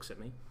flexing, looks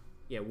at me.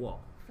 Yeah, what?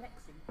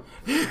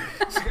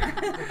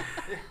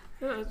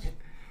 Flexing.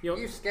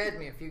 You scared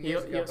me a few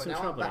years ago, got but some now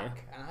I'm trouble, back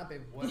and I've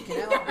been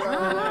working out,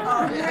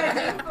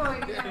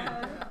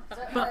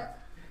 bro.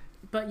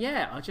 But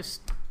yeah, I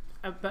just.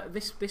 But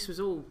this was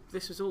all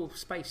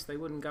space they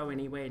wouldn't go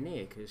anywhere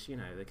near because you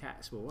know the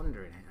cats were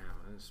wandering it out.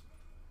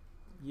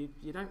 You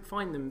don't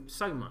find them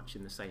so much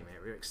in the same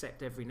area,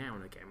 except every now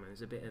and again when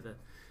there's a bit of a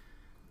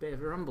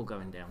rumble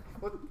going down.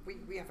 Well,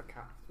 we have a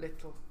cat,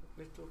 little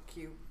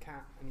cute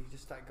cat, and he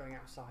just started going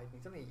outside. And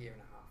he's only 1.5 years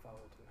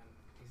old, and then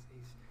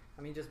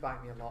and he does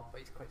bite me a lot, but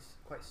he's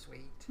quite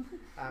sweet.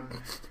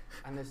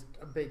 And there's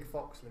a big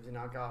fox lives in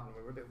our garden.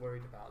 We were a bit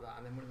worried about that,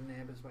 and then one of the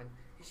neighbours went,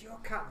 "Is your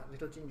cat that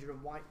little ginger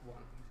and white one?"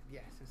 I said,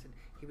 "Yes." I said,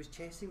 "He was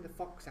chasing the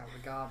fox out of the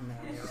garden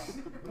earlier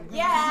on."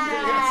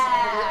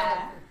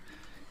 Yeah.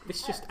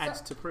 This just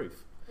adds to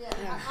proof.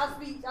 Yeah.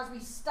 As we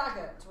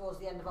stagger towards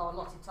the end of our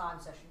allotted time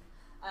session,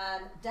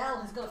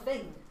 Del has got a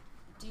thing.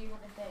 Do you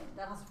have a thing?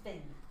 Del has a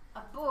thing.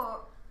 I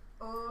bought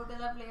all the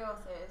lovely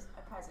authors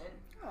a present.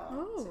 It's a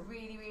Oh.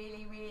 really,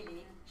 really,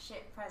 really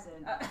shit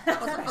present.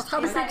 That's It's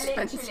like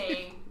expensive.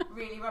 literally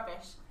really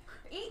rubbish.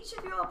 Each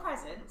of your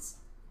presents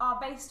are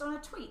based on a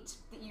tweet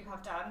that you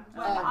have done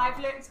when I've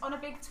looked on a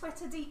big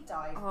Twitter deep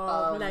dive.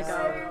 Oh, Lego.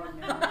 So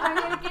I'm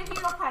going to give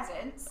you your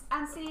presents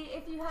and see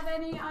if you have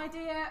any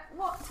idea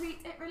what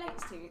tweet it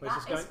relates to. Where's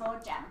That this is for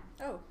Jem.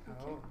 Oh.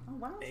 Oh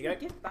wow, There it's you a go.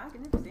 gift bag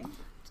and everything.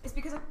 It's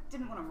because I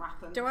didn't want to wrap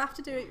them. Do I have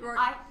to do it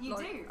right? You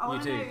like- do. I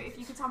want to do. know if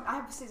you could tell me. I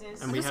have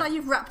scissors. And we Just have- say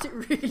you've wrapped it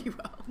really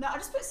well. No, I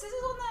just put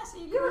scissors on there so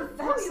you You're can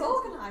very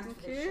organised for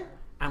Thank this you. show.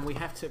 And we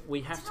have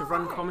to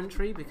run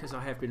commentary because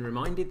I have been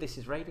reminded this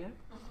is radio.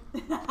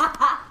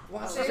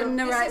 Wow. So So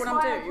narrate this is what I'm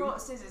why I doing.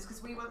 brought scissors,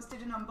 because we once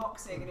did an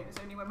unboxing and it was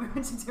only when we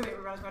went to do it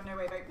we realised we had no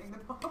way of opening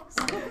the box.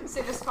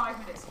 So there's 5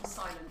 minutes of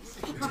silence.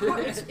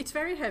 It's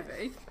very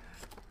heavy.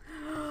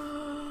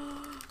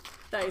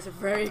 That is a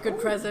very good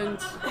present.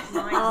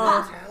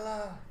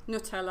 Nutella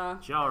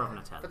Nutella. Jar of for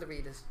Nutella. the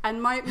readers.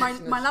 And my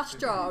last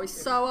jar is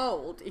so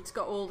old, it's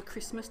got all the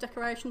Christmas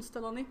decorations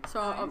still on it.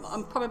 So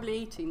I'm probably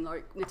eating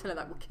like Nutella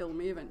that will kill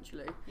me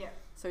eventually. Yeah.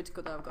 So it's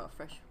good that I've got a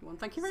fresh one.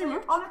 Thank you very So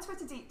much. on a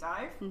Twitter deep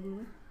dive,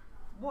 Mm-hmm.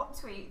 what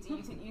tweet do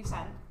you think you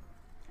sent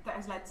that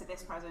has led to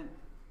this present?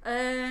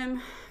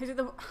 Is it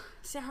the?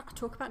 See, I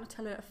talk about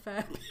Nutella a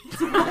fair bit.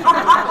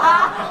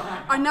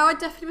 I know I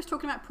definitely was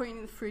talking about putting it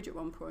in the fridge at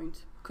one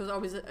point because I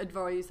was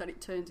advised that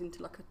it turns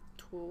into like a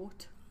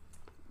tort.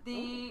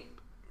 The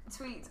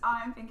tweet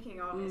I'm thinking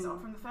of is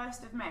from the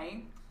 1st of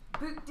May.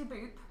 Boop de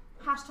boop.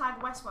 Hashtag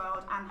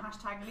Westworld and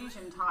hashtag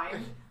Legion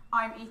time.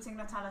 I'm eating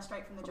Nutella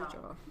straight from the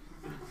jar.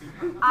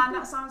 And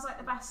that sounds like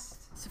the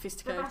best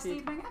Sophisticated.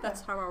 evening ever.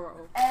 That's how I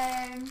roll.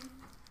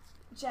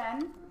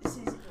 Jen, this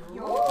is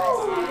your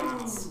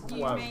present.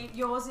 Wow.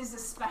 Yours is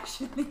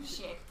especially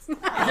shit.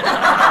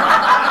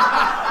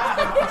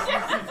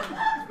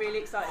 Really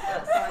excited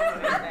about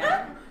signing it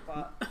there,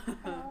 but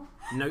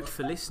Note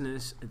for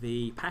listeners,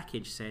 the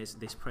package says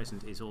this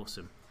present is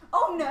awesome.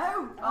 Oh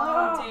no!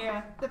 Oh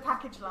dear, the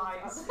package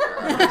lies. such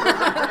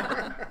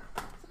a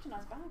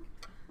nice bag.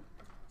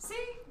 See,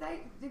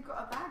 they've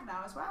got a bag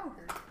now as well.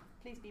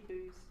 Please be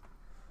booze.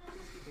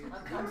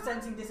 I'm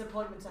sensing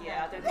disappointment ahead.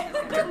 Yeah, I don't think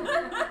that's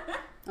gonna.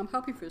 I'm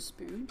hoping for a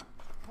spoon.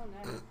 Oh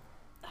no.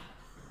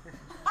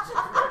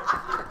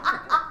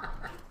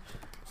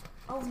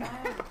 Oh no.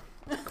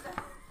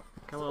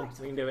 Come on,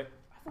 we can do it.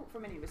 I thought for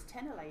a minute it was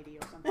Tenor Lady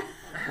or something.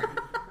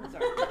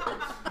 Sorry.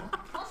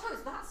 Also,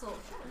 it's that sort of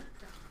show.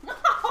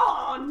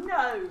 Oh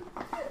no!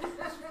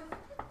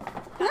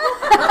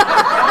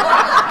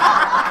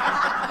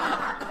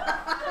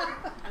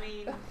 I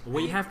mean,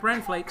 We have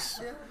bran flakes.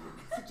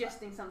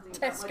 suggesting something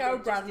about my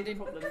Tesco digestive branded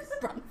problems.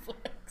 bran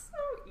flakes.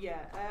 Yeah,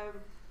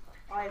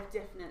 I have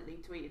definitely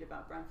tweeted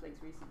about bran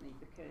flakes recently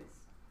because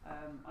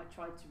I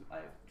tried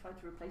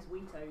to replace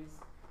Wheatos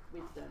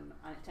with them,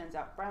 and it turns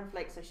out bran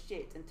flakes are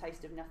shit and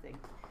taste of nothing.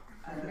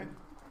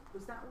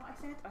 Was that what I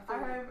said? I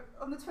thought.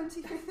 On the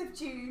 25th of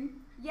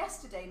June,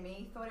 yesterday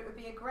me thought it would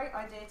be a great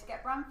idea to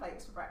get bran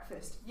flakes for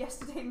breakfast.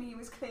 Yesterday me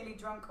was clearly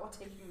drunk or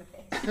taking the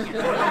piss.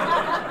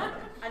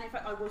 And in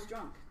fact, I was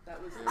drunk.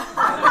 That was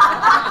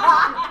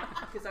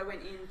because I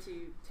went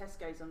into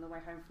Tesco's on the way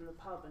home from the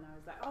pub, and I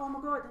was like, "Oh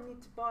my god, I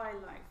need to buy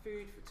like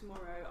food for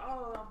tomorrow.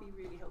 Oh, I'll be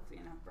really healthy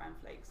and have bran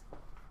flakes."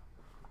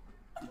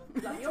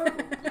 Like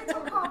horrible.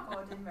 Little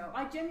cardboard in milk.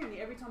 I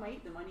genuinely, every time I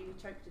eat them, I nearly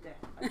choke to death.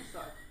 I just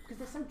started because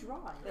they're so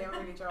dry. They are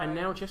really dry. And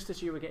now, just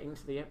as you were getting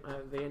to the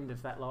end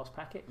of that last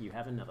packet, you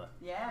have another.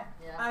 Yeah.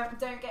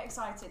 Don't get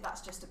excited.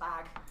 That's just a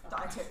bag that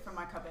I took from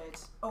my cupboard.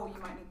 Oh, you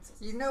might need to.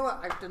 You know what?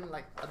 I've done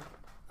like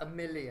a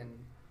million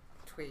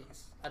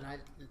tweets and I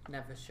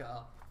never shut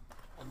up.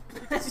 On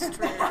This is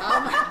true.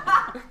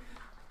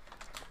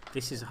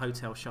 This is a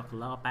Hotel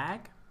Chocolat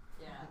bag.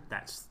 Yeah.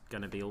 That's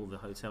going to be all the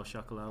Hotel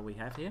Chocolat we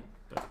have here.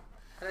 But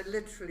And I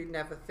literally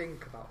never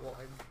think about what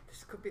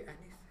this could be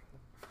anything.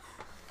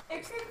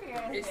 It could be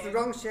anything. It's the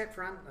wrong shape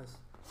for antlers.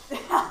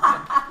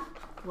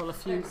 well,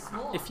 Very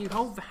small. if you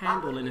hold the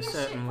handle in a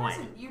certain way,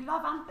 You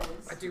love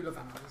antlers. I do love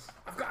antlers.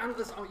 I've got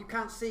antlers on, you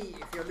can't see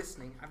if you're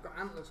listening, I've got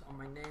antlers on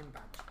my name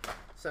badge.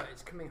 So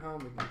it's coming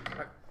home with me.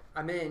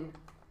 I'm in,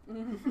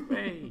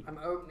 hey, I'm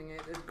opening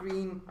it, there's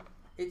green,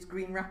 it's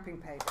green wrapping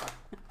paper.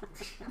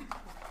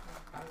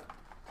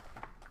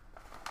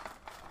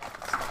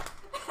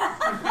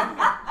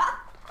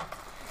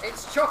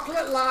 It's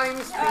chocolate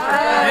limes.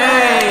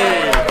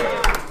 Hey!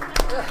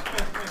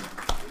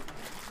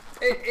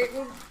 It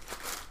will.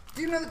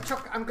 Do you know that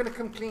I'm going to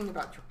come clean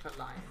about chocolate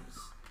limes?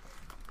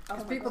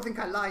 Because people think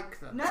I like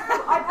them. No,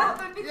 I bought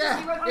them because Yeah,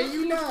 you went on yeah, a you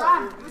huge know.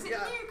 rant. Was it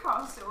Yeah.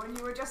 Newcastle? And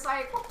you were just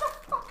like, what the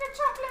fuck are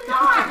chocolate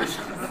limes?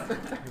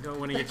 I've got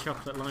one of your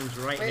chocolate limes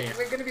right here.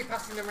 We're going to be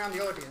passing them around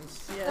the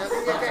audience. Yeah.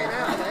 We're getting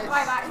out of this.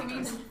 By that he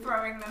means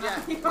throwing them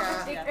at you.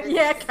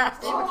 Yeah, Cass.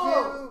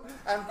 Oh.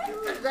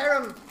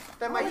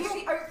 They're my Are you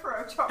the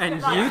Oprah of chocolate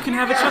And limes? you can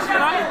have a chocolate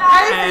lime.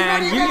 Everybody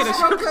And you get a gets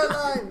chocolate. chocolate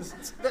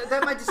lines.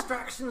 They're my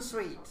distraction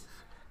sweet.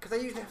 Because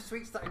I usually have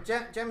sweets that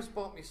Gem's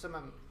bought me some.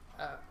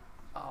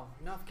 Oh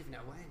no, I've given it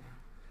away now.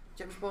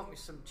 Gem's bought me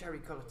some cherry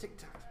coloured Tic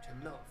Tacs, which I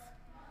love.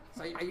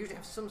 So I usually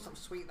have some sort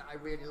of sweet that I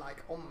really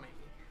like on me,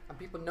 and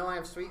people know I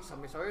have sweets on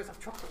me. So I always have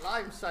chocolate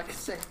limes, so I can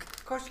say,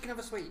 "Of course you can have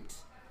a sweet."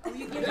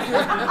 You can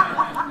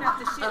have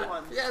the shit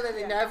ones. Yeah, then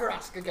they never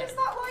ask again. Is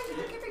that why you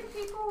were giving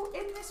people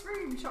in this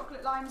room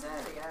chocolate limes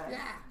earlier?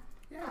 Yeah.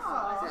 Yeah.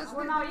 Oh, Yes,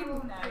 well now you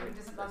all know he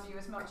doesn't love you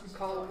as much as you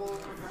Cold thought.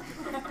 water.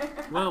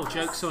 Well,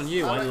 joke's on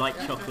you. I like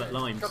chocolate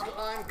limes. Chocolate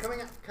lime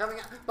coming out.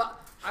 But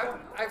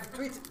I've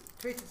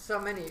tweeted so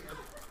many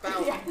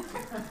about. Yeah.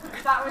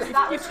 That was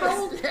that was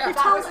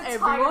a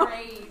everyone.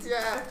 tirade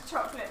Yeah. of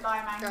chocolate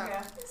lime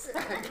anger.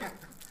 and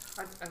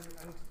there's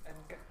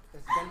a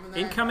gentleman there.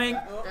 Incoming.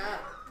 Yeah.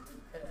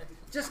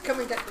 Just come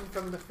and get them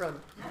from the front.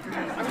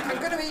 I'm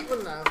going to eat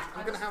one now.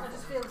 I'm going to have I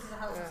just feel this is a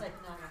hell of a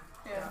taking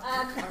Yeah.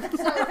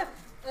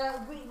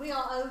 So we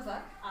are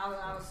over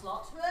our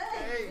slot.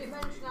 Hey, we've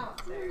managed now.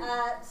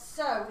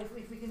 So if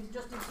we can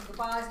just do some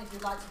goodbyes, and if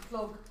you'd like to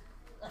plug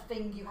a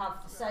thing you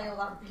have for sale,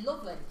 that would be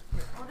lovely.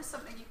 What is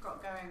something you've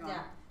got going on?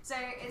 Yeah. So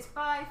it's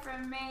bye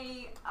from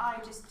me. I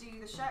just do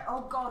the show.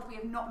 Oh God, we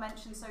have not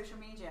mentioned social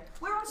media.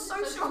 We're on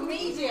social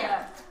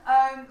media.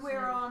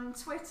 We're on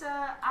Twitter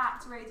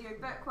at Radio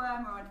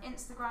Bookworm. We're on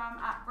Instagram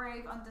at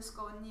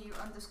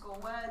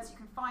brave_new_words. You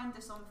can find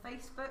us on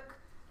Facebook.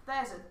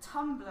 There's a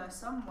Tumblr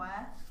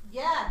somewhere.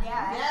 Yeah.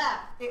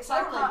 It's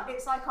Totally.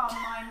 like our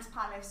Mind's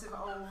Palace of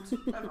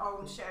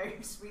old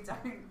shows. We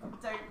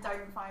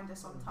don't find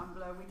us on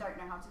Tumblr. We don't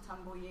know how to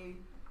tumble you.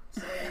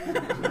 So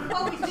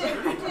Well, we do.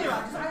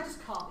 I just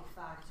can't be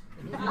fagged.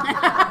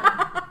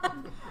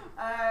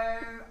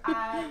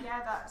 yeah,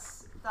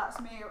 that's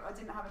me. I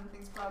didn't have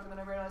anything to plug, and then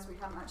I realised we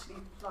hadn't actually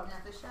plugged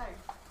the show.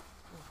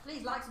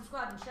 Please like,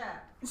 subscribe, and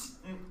share.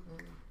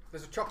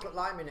 There's a chocolate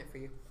lime in it for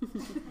you.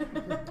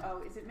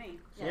 Oh, is it me?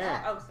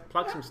 Yeah. Oh, sorry.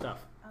 Plug some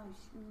stuff.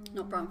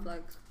 Not brown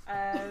flags.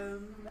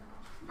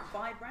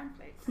 Buy brand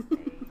plates.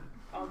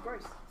 Oh,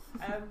 gross.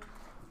 I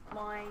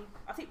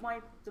think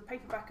the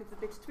paperback of the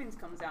Bitter Twins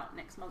comes out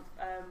next month.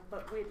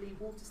 But weirdly,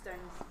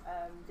 Waterstones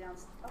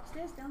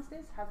downstairs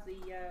have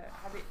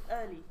it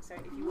early. So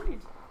if you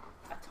wanted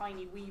a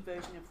tiny wee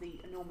version of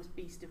the enormous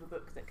beast of a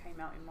book that came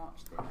out in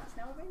March, then that's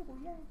now available.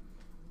 Yay!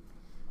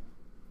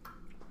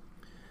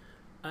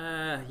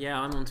 Yeah,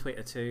 I'm on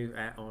Twitter too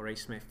at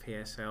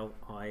 @RaSmithPSL.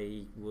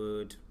 I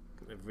would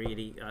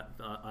really,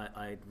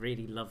 I'd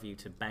really love you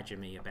to badger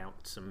me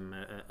about some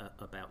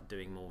about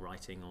doing more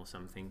writing or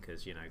something,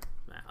 because you know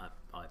I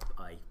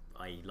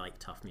like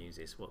tough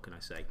muses. What can I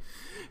say?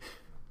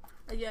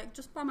 Yeah,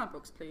 just buy my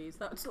books, please.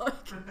 That's like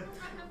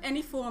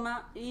any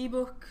format,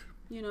 ebook,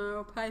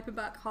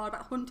 paperback,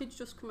 hardback. Hunted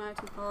just come out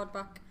in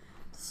hardback.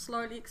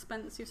 Slightly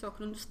expensive, so I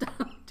can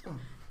understand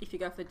if you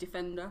go for the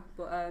Defender.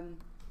 But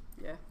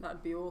yeah,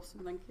 that'd be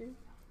awesome. Thank you.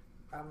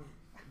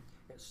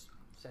 It's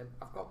Seb.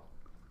 I've got.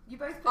 You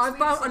both. I'm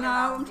trying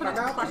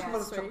to class class full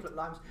of sweet. chocolate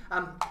limes.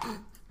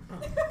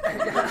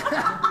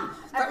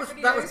 that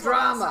was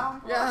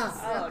drama. Yeah.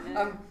 Oh,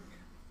 no.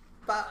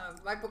 But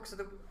my books are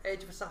the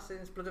Age of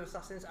Assassins, Blood of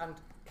Assassins, and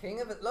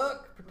King of it.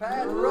 Look,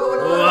 prepared.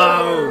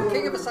 Whoa.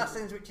 King of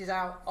Assassins, which is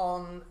out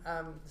on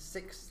the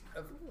 6th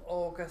of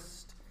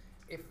August.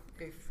 If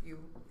you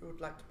would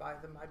like to buy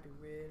them, I'd be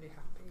really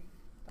happy.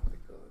 That'd be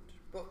good.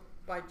 But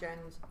buy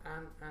Jen's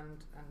and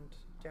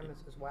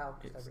Gemma's as well,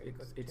 because they're really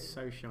good. It's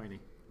so shiny.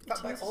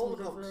 But buy is all the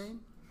books. lovely.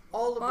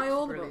 All the Buy books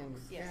all are the brilliant.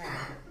 books. Yeah.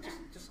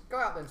 just go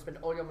out there and spend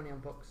all your money on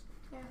books.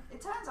 Yeah.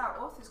 It turns out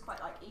authors quite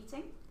like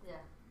eating. Yeah.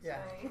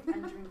 Yeah. So.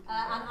 And drink.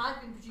 And I've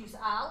been producer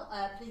Al.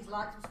 Please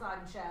like, subscribe,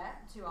 and share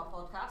to our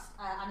podcast.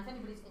 And if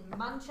anybody's in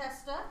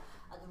Manchester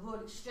at the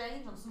Royal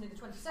Exchange on Sunday the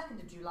 22nd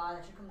of July,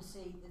 they should come and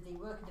see the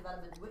work and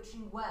development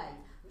Witching Way,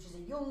 which is a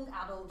young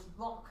adult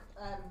rock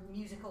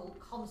musical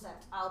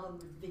concept album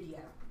with video.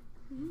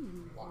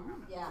 Wow.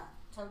 Yeah,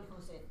 totally come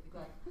and see it. It'd be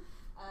great.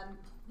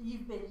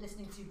 You've been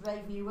listening to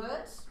Brave New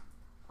Words.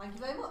 Thank you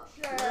very much.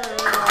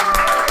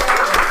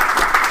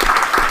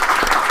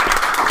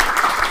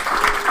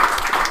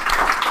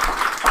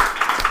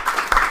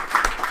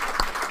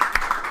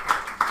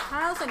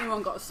 Has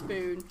anyone got a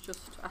spoon? Just.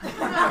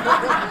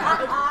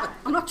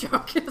 I'm not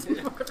joking.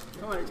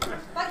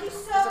 Thank you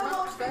so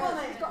much for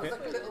coming.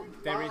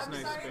 There is no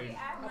spoon. Sorry,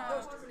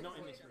 Not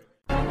in this room.